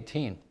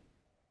 2018.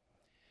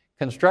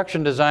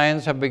 Construction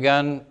designs have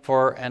begun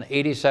for an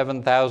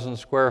 87,000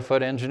 square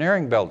foot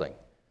engineering building,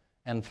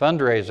 and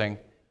fundraising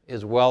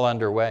is well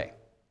underway.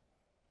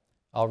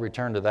 I'll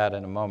return to that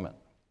in a moment.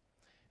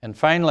 And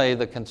finally,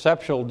 the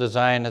conceptual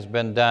design has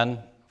been done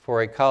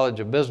for a College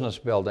of Business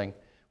building,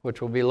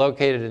 which will be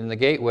located in the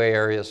Gateway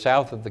area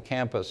south of the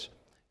campus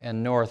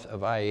and north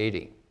of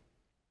I-80.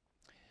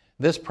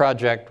 This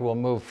project will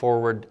move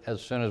forward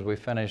as soon as we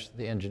finish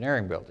the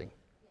engineering building.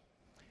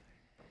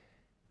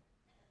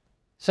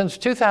 Since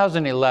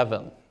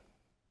 2011,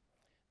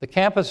 the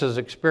campus has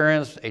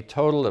experienced a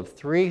total of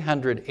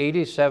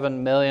 $387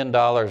 million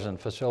in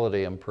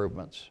facility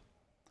improvements,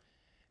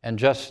 and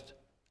just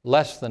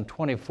less than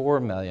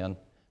 $24 million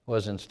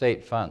was in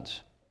state funds.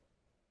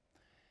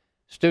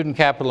 Student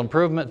capital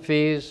improvement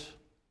fees,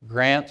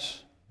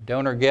 grants,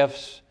 donor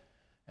gifts,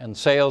 and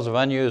sales of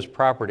unused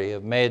property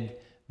have made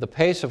the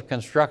pace of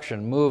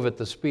construction move at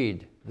the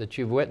speed that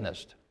you've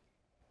witnessed.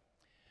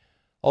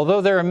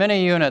 Although there are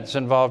many units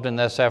involved in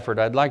this effort,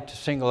 I'd like to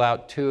single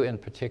out 2 in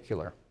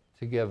particular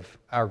to give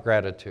our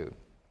gratitude.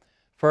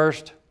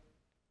 First,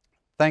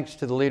 thanks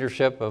to the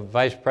leadership of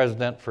Vice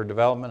President for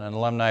Development and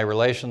Alumni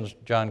Relations,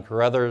 John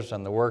Carruthers,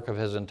 and the work of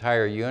his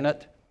entire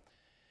unit,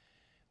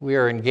 we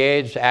are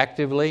engaged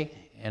actively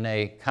in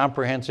a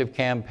comprehensive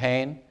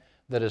campaign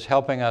that is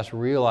helping us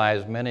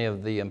realize many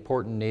of the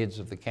important needs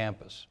of the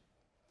campus.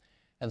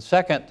 And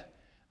second,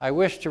 I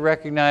wish to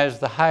recognize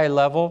the high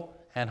level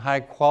and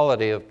high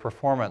quality of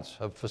performance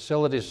of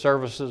facilities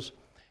services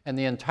and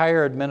the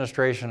entire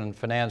administration and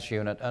finance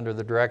unit under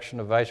the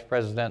direction of Vice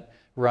President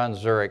Ron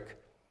Zurich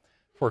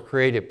for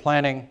creative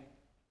planning,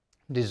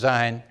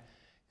 design,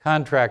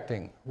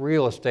 contracting,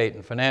 real estate,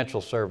 and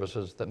financial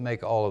services that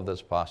make all of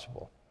this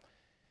possible.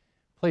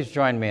 Please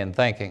join me in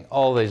thanking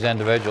all these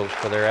individuals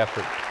for their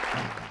effort.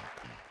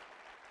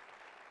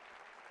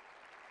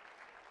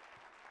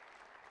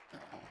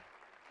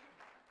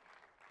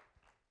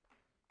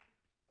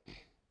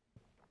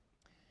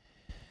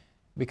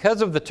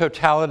 Because of the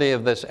totality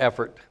of this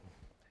effort,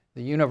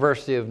 the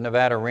University of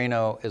Nevada,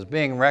 Reno is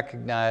being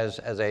recognized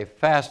as a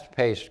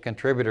fast-paced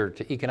contributor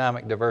to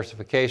economic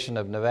diversification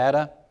of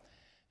Nevada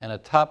and a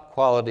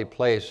top-quality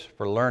place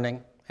for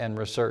learning and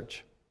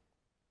research.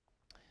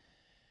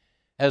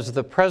 As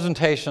the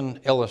presentation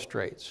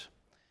illustrates,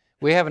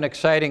 we have an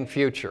exciting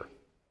future.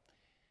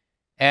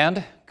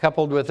 And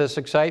coupled with this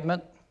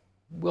excitement,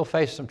 we'll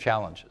face some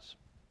challenges.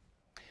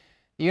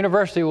 The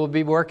university will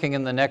be working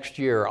in the next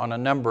year on a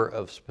number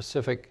of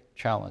specific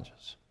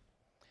challenges.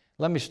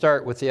 Let me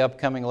start with the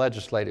upcoming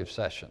legislative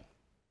session.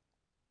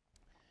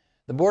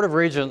 The Board of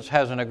Regents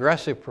has an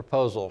aggressive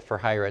proposal for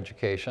higher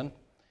education.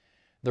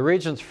 The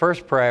Regents'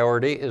 first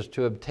priority is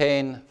to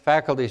obtain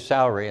faculty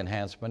salary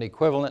enhancement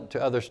equivalent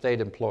to other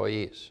state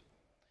employees.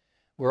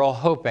 We're all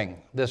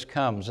hoping this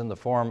comes in the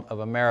form of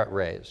a merit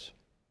raise.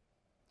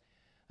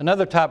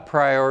 Another top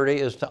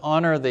priority is to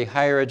honor the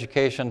higher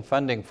education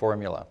funding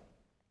formula.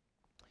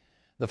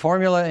 The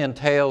formula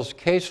entails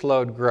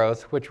caseload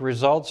growth, which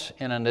results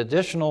in an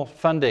additional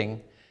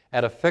funding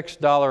at a fixed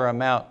dollar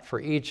amount for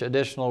each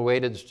additional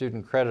weighted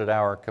student credit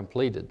hour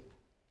completed.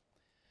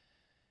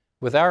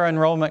 With our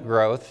enrollment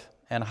growth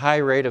and high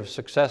rate of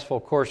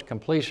successful course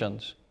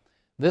completions,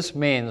 this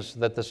means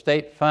that the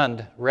state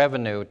fund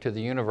revenue to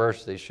the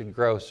university should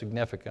grow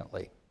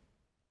significantly.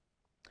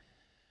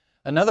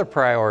 Another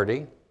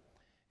priority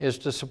is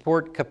to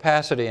support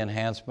capacity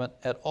enhancement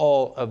at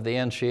all of the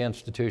NSHE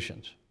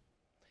institutions.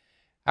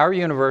 Our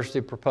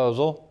university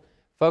proposal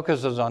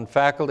focuses on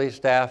faculty,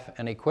 staff,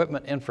 and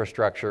equipment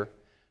infrastructure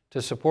to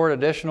support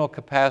additional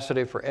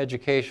capacity for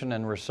education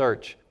and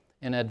research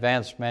in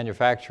advanced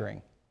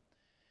manufacturing.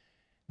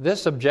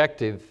 This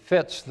objective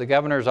fits the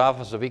Governor's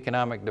Office of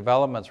Economic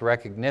Development's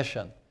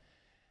recognition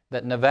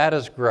that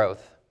Nevada's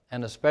growth,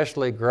 and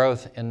especially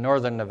growth in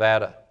northern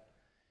Nevada,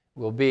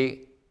 will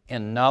be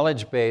in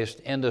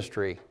knowledge-based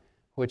industry,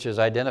 which is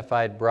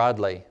identified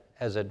broadly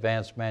as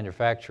advanced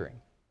manufacturing.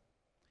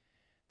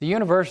 The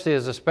university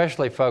is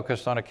especially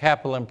focused on a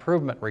capital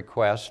improvement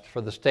request for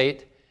the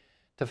state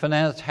to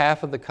finance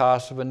half of the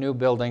cost of a new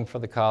building for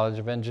the College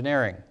of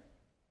Engineering.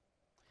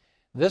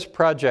 This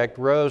project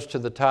rose to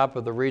the top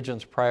of the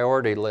Regent's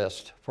priority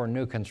list for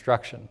new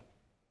construction.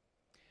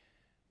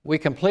 We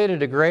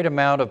completed a great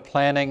amount of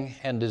planning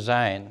and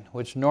design,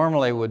 which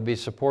normally would be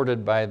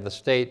supported by the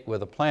state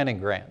with a planning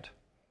grant.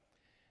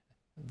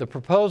 The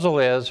proposal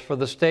is for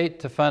the state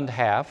to fund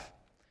half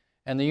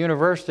and the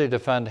university to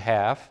fund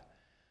half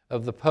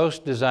of the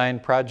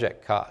post-design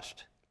project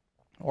cost,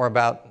 or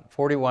about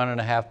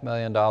 $41.5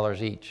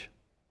 million each.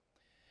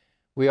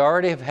 We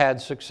already have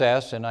had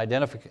success in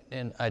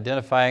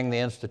identifying the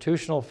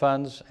institutional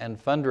funds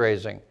and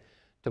fundraising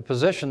to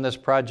position this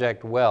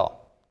project well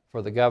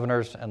for the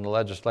governor's and the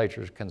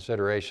legislature's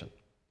consideration.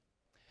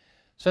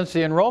 Since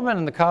the enrollment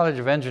in the College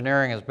of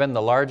Engineering has been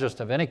the largest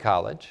of any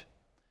college,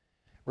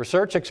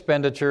 research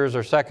expenditures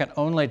are second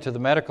only to the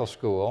medical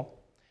school,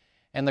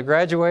 and the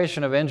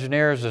graduation of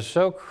engineers is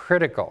so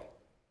critical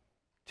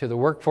to the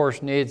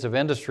workforce needs of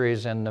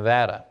industries in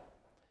Nevada,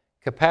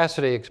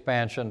 capacity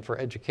expansion for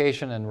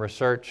education and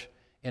research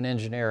in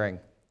engineering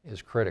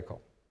is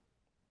critical.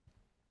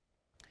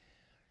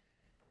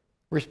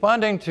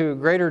 Responding to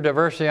greater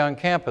diversity on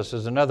campus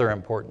is another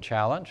important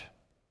challenge.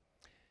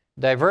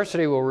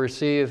 Diversity will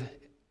receive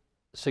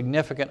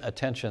significant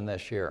attention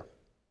this year.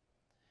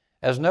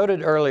 As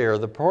noted earlier,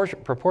 the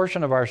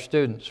proportion of our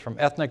students from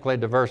ethnically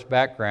diverse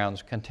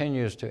backgrounds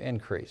continues to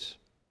increase.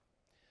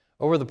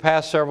 Over the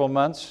past several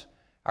months,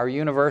 our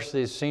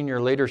university's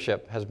senior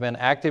leadership has been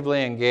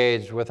actively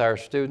engaged with our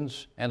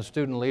students and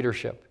student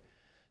leadership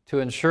to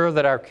ensure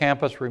that our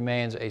campus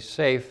remains a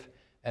safe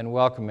and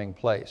welcoming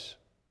place.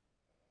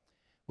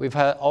 We've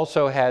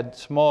also had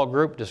small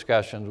group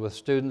discussions with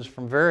students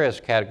from various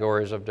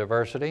categories of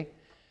diversity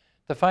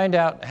to find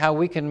out how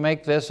we can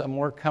make this a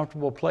more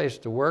comfortable place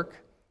to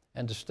work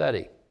and to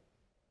study.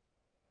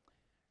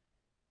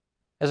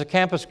 As a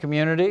campus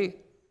community,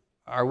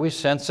 are we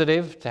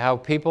sensitive to how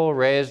people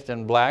raised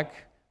in Black,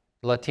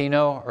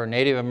 Latino, or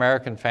Native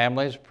American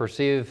families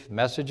perceive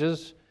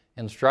messages,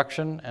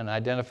 instruction, and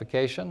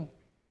identification?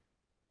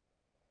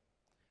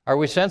 Are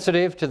we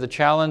sensitive to the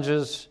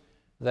challenges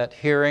that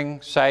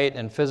hearing, sight,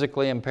 and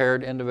physically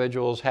impaired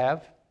individuals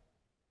have?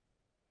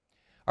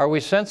 Are we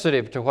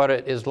sensitive to what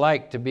it is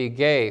like to be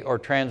gay or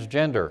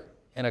transgender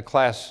in a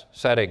class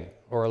setting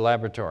or a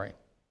laboratory?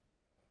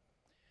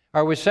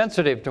 Are we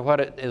sensitive to what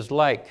it is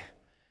like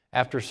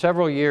after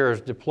several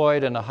years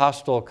deployed in a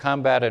hostile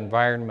combat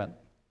environment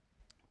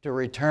to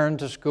return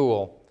to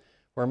school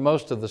where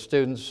most of the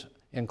students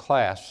in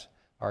class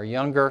are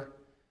younger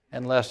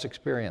and less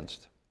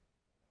experienced?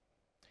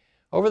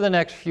 Over the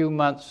next few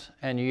months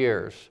and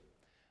years,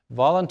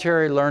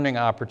 voluntary learning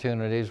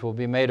opportunities will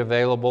be made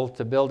available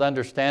to build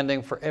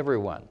understanding for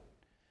everyone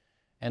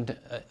and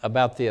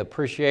about the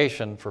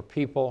appreciation for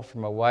people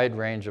from a wide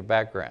range of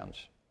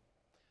backgrounds.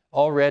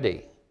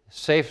 Already,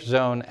 Safe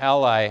Zone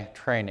Ally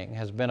training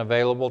has been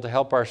available to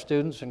help our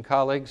students and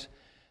colleagues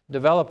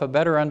develop a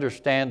better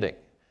understanding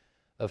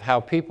of how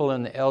people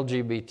in the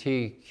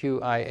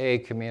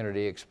LGBTQIA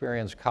community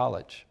experience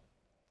college.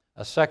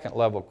 A second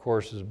level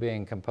course is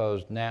being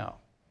composed now.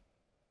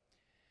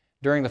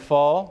 During the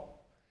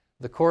fall,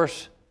 the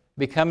course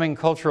Becoming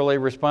Culturally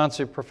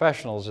Responsive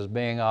Professionals is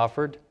being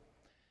offered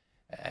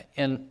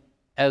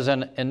as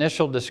an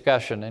initial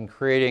discussion in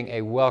creating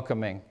a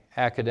welcoming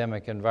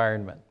academic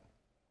environment.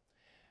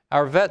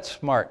 Our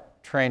VetSmart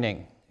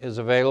training is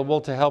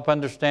available to help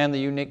understand the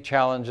unique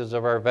challenges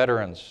of our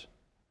veterans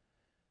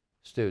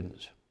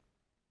students.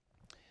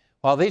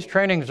 While these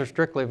trainings are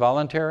strictly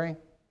voluntary,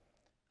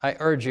 I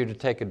urge you to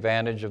take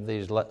advantage of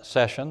these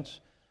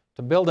sessions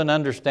to build an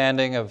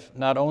understanding of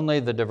not only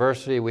the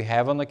diversity we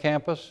have on the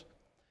campus,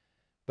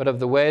 but of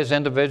the ways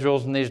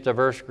individuals in these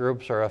diverse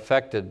groups are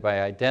affected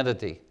by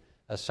identity,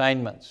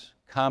 assignments,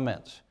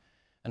 comments,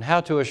 and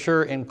how to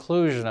assure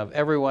inclusion of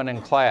everyone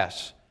in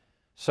class,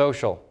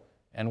 social,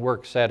 and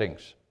work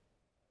settings.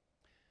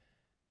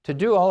 To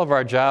do all of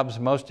our jobs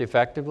most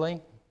effectively,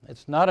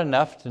 it's not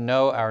enough to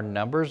know our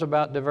numbers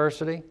about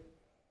diversity,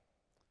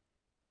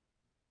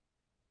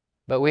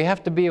 but we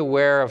have to be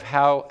aware of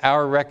how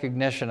our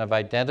recognition of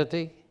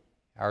identity,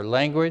 our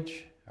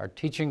language, our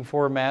teaching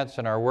formats,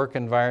 and our work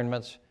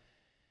environments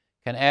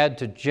can add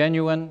to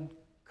genuine,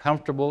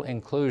 comfortable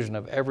inclusion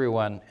of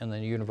everyone in the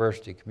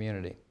university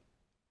community.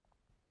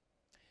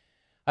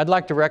 I'd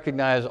like to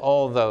recognize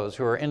all those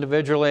who are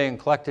individually and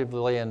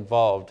collectively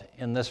involved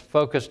in this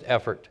focused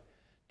effort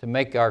to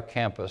make our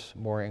campus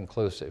more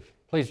inclusive.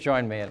 Please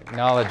join me in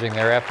acknowledging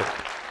their effort.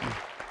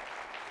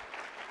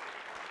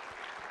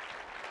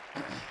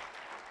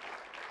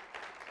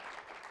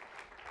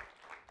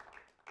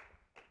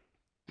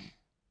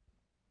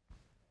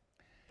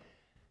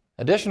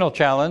 Additional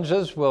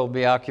challenges will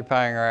be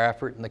occupying our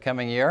effort in the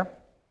coming year.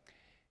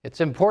 It's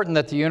important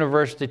that the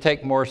university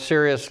take more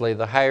seriously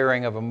the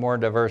hiring of a more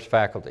diverse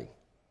faculty.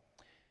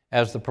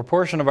 As the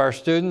proportion of our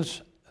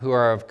students who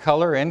are of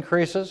color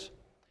increases,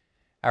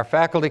 Our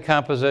faculty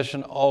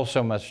composition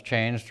also must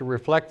change to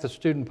reflect the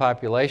student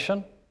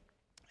population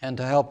and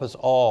to help us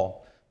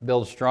all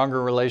build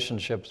stronger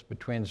relationships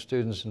between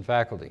students and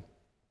faculty.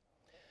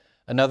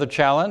 Another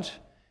challenge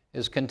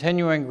is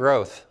continuing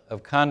growth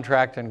of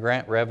contract and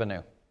grant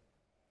revenue.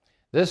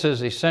 This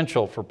is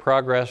essential for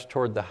progress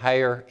toward the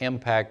higher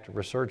impact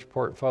research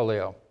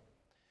portfolio.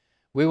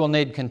 We will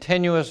need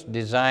continuous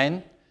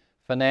design,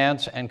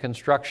 finance, and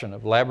construction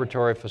of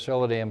laboratory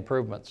facility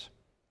improvements.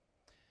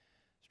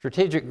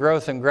 Strategic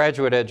growth in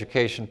graduate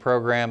education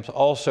programs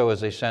also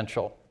is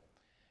essential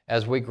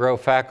as we grow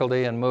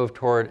faculty and move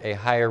toward a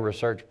higher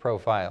research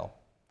profile.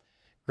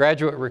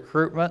 Graduate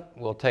recruitment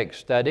will take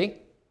study,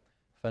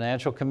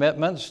 financial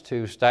commitments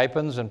to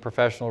stipends and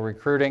professional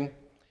recruiting,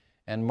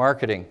 and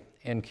marketing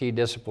in key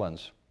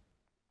disciplines.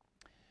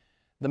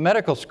 The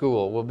medical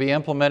school will be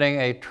implementing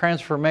a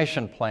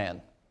transformation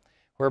plan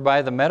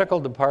whereby the medical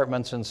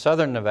departments in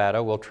Southern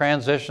Nevada will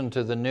transition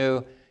to the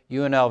new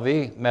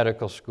UNLV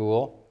Medical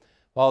School,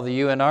 while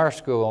the UNR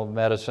School of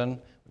Medicine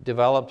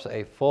develops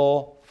a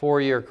full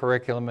 4-year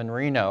curriculum in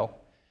Reno,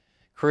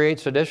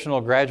 creates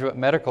additional graduate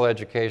medical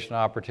education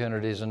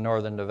opportunities in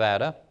Northern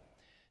Nevada,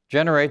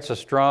 generates a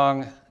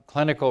strong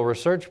clinical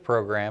research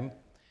program,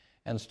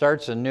 and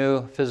starts a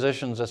new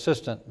physician's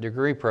assistant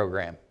degree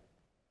program.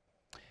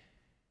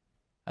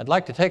 I'd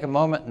like to take a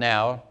moment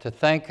now to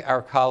thank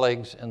our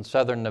colleagues in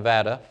Southern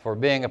Nevada for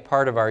being a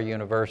part of our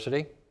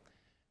university,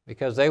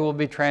 because they will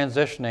be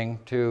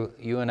transitioning to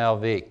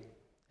UNLV,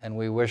 and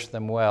we wish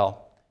them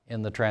well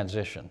in the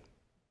transition.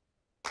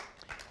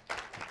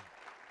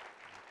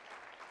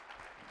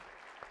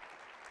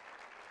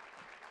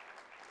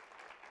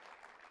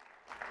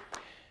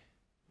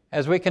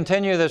 As we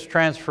continue this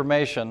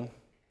transformation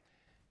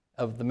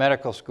of the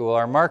medical school,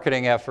 our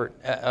marketing effort,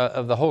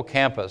 of the whole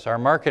campus, our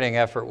marketing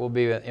effort will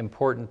be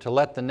important to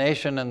let the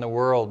nation and the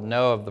world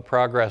know of the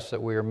progress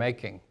that we are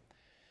making.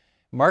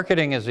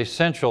 Marketing is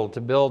essential to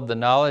build the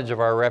knowledge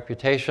of our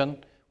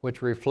reputation,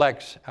 which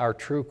reflects our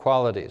true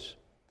qualities.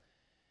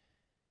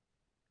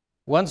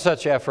 One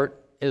such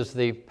effort is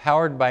the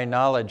Powered by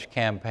Knowledge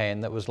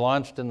campaign that was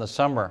launched in the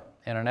summer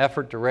in an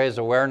effort to raise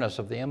awareness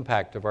of the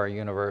impact of our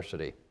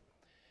university.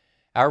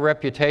 Our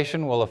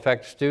reputation will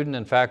affect student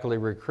and faculty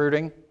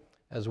recruiting,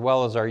 as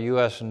well as our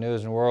U.S.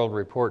 News & World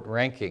Report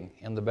ranking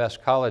in the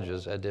Best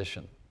Colleges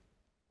edition.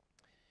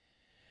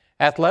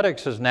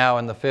 Athletics is now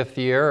in the 5th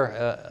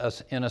year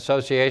in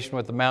association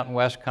with the Mountain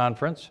West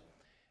Conference,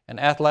 and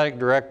Athletic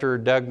Director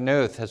Doug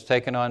Newth has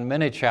taken on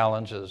many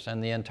challenges,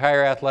 and the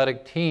entire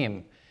athletic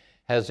team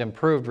has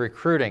improved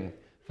recruiting,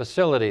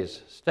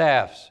 facilities,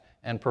 staffs,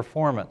 and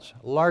performance,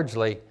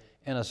 largely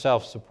in a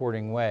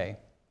self-supporting way.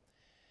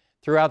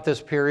 Throughout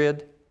this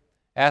period,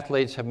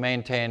 athletes have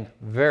maintained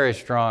very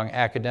strong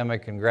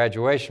academic and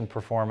graduation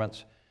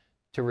performance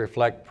to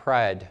reflect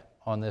pride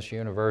on this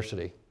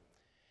university.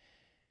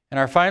 And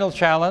our final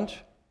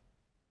challenge,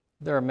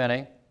 there are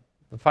many,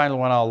 the final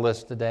one I'll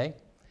list today,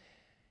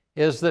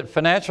 is that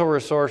financial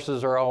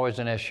resources are always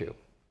an issue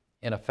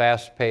in a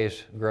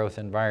fast-paced growth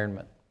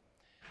environment.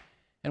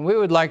 And we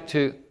would like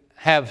to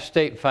have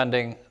state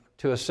funding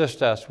to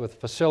assist us with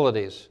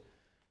facilities,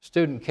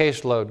 student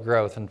caseload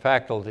growth, and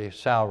faculty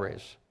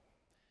salaries.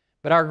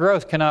 But our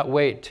growth cannot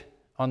wait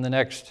on the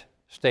next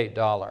state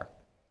dollar.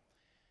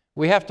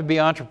 We have to be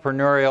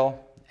entrepreneurial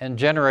and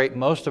generate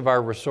most of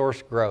our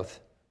resource growth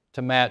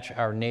to match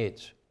our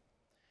needs.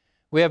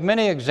 We have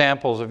many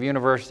examples of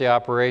university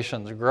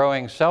operations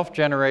growing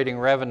self-generating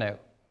revenue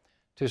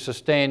to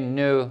sustain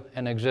new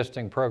and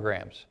existing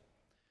programs,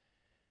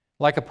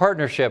 like a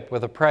partnership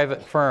with a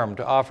private firm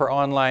to offer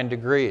online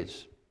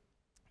degrees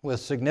with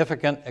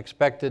significant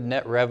expected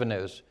net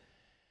revenues.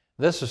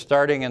 This is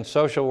starting in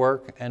social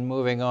work and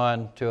moving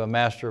on to a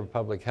Master of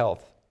Public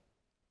Health.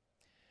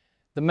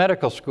 The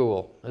medical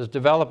school is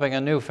developing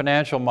a new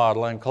financial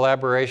model in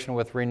collaboration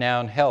with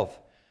Renown Health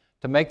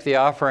to make the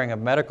offering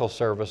of medical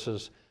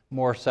services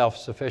more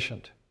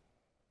self-sufficient.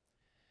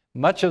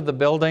 Much of the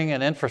building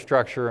and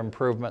infrastructure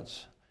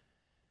improvements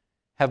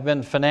have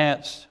been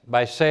financed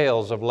by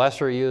sales of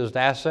lesser used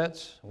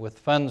assets with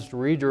funds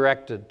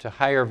redirected to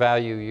higher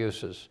value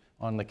uses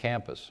on the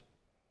campus.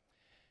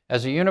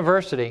 As a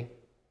university,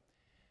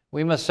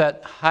 we must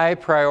set high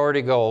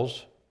priority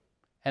goals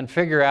and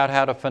figure out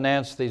how to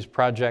finance these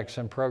projects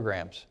and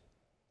programs.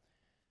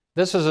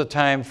 This is a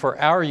time for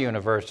our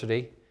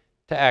university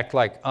to act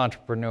like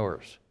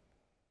entrepreneurs,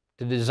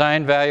 to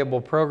design valuable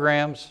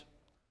programs,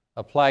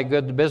 apply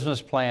good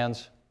business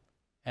plans,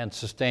 and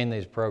sustain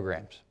these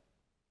programs.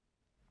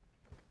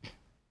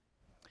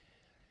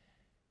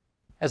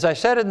 As I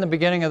said in the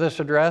beginning of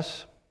this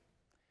address,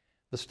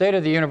 the state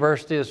of the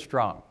university is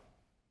strong.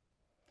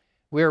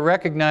 We are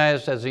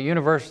recognized as a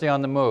university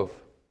on the move.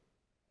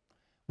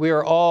 We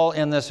are all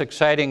in this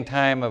exciting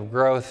time of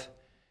growth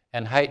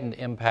and heightened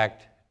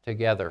impact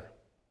together.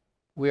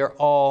 We are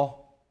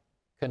all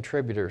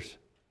contributors.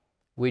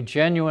 We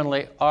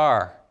genuinely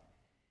are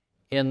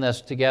in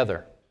this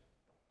together.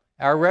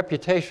 Our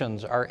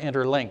reputations are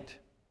interlinked.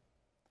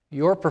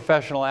 Your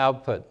professional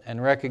output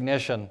and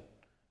recognition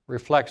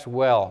reflects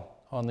well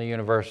on the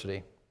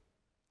university.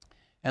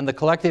 And the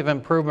collective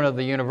improvement of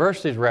the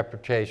university's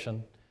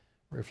reputation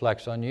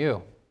reflects on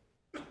you.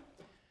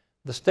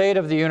 The state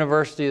of the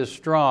university is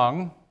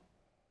strong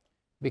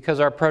because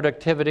our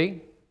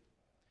productivity,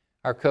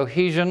 our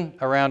cohesion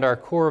around our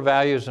core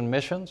values and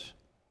missions,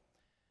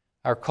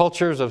 our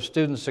cultures of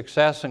student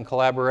success and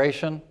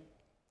collaboration,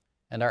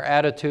 and our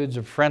attitudes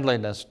of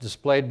friendliness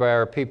displayed by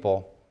our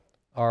people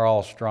are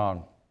all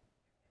strong.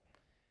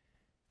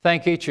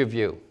 Thank each of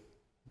you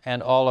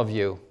and all of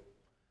you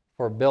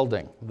for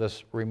building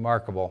this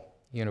remarkable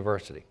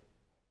university.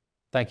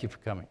 Thank you for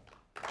coming.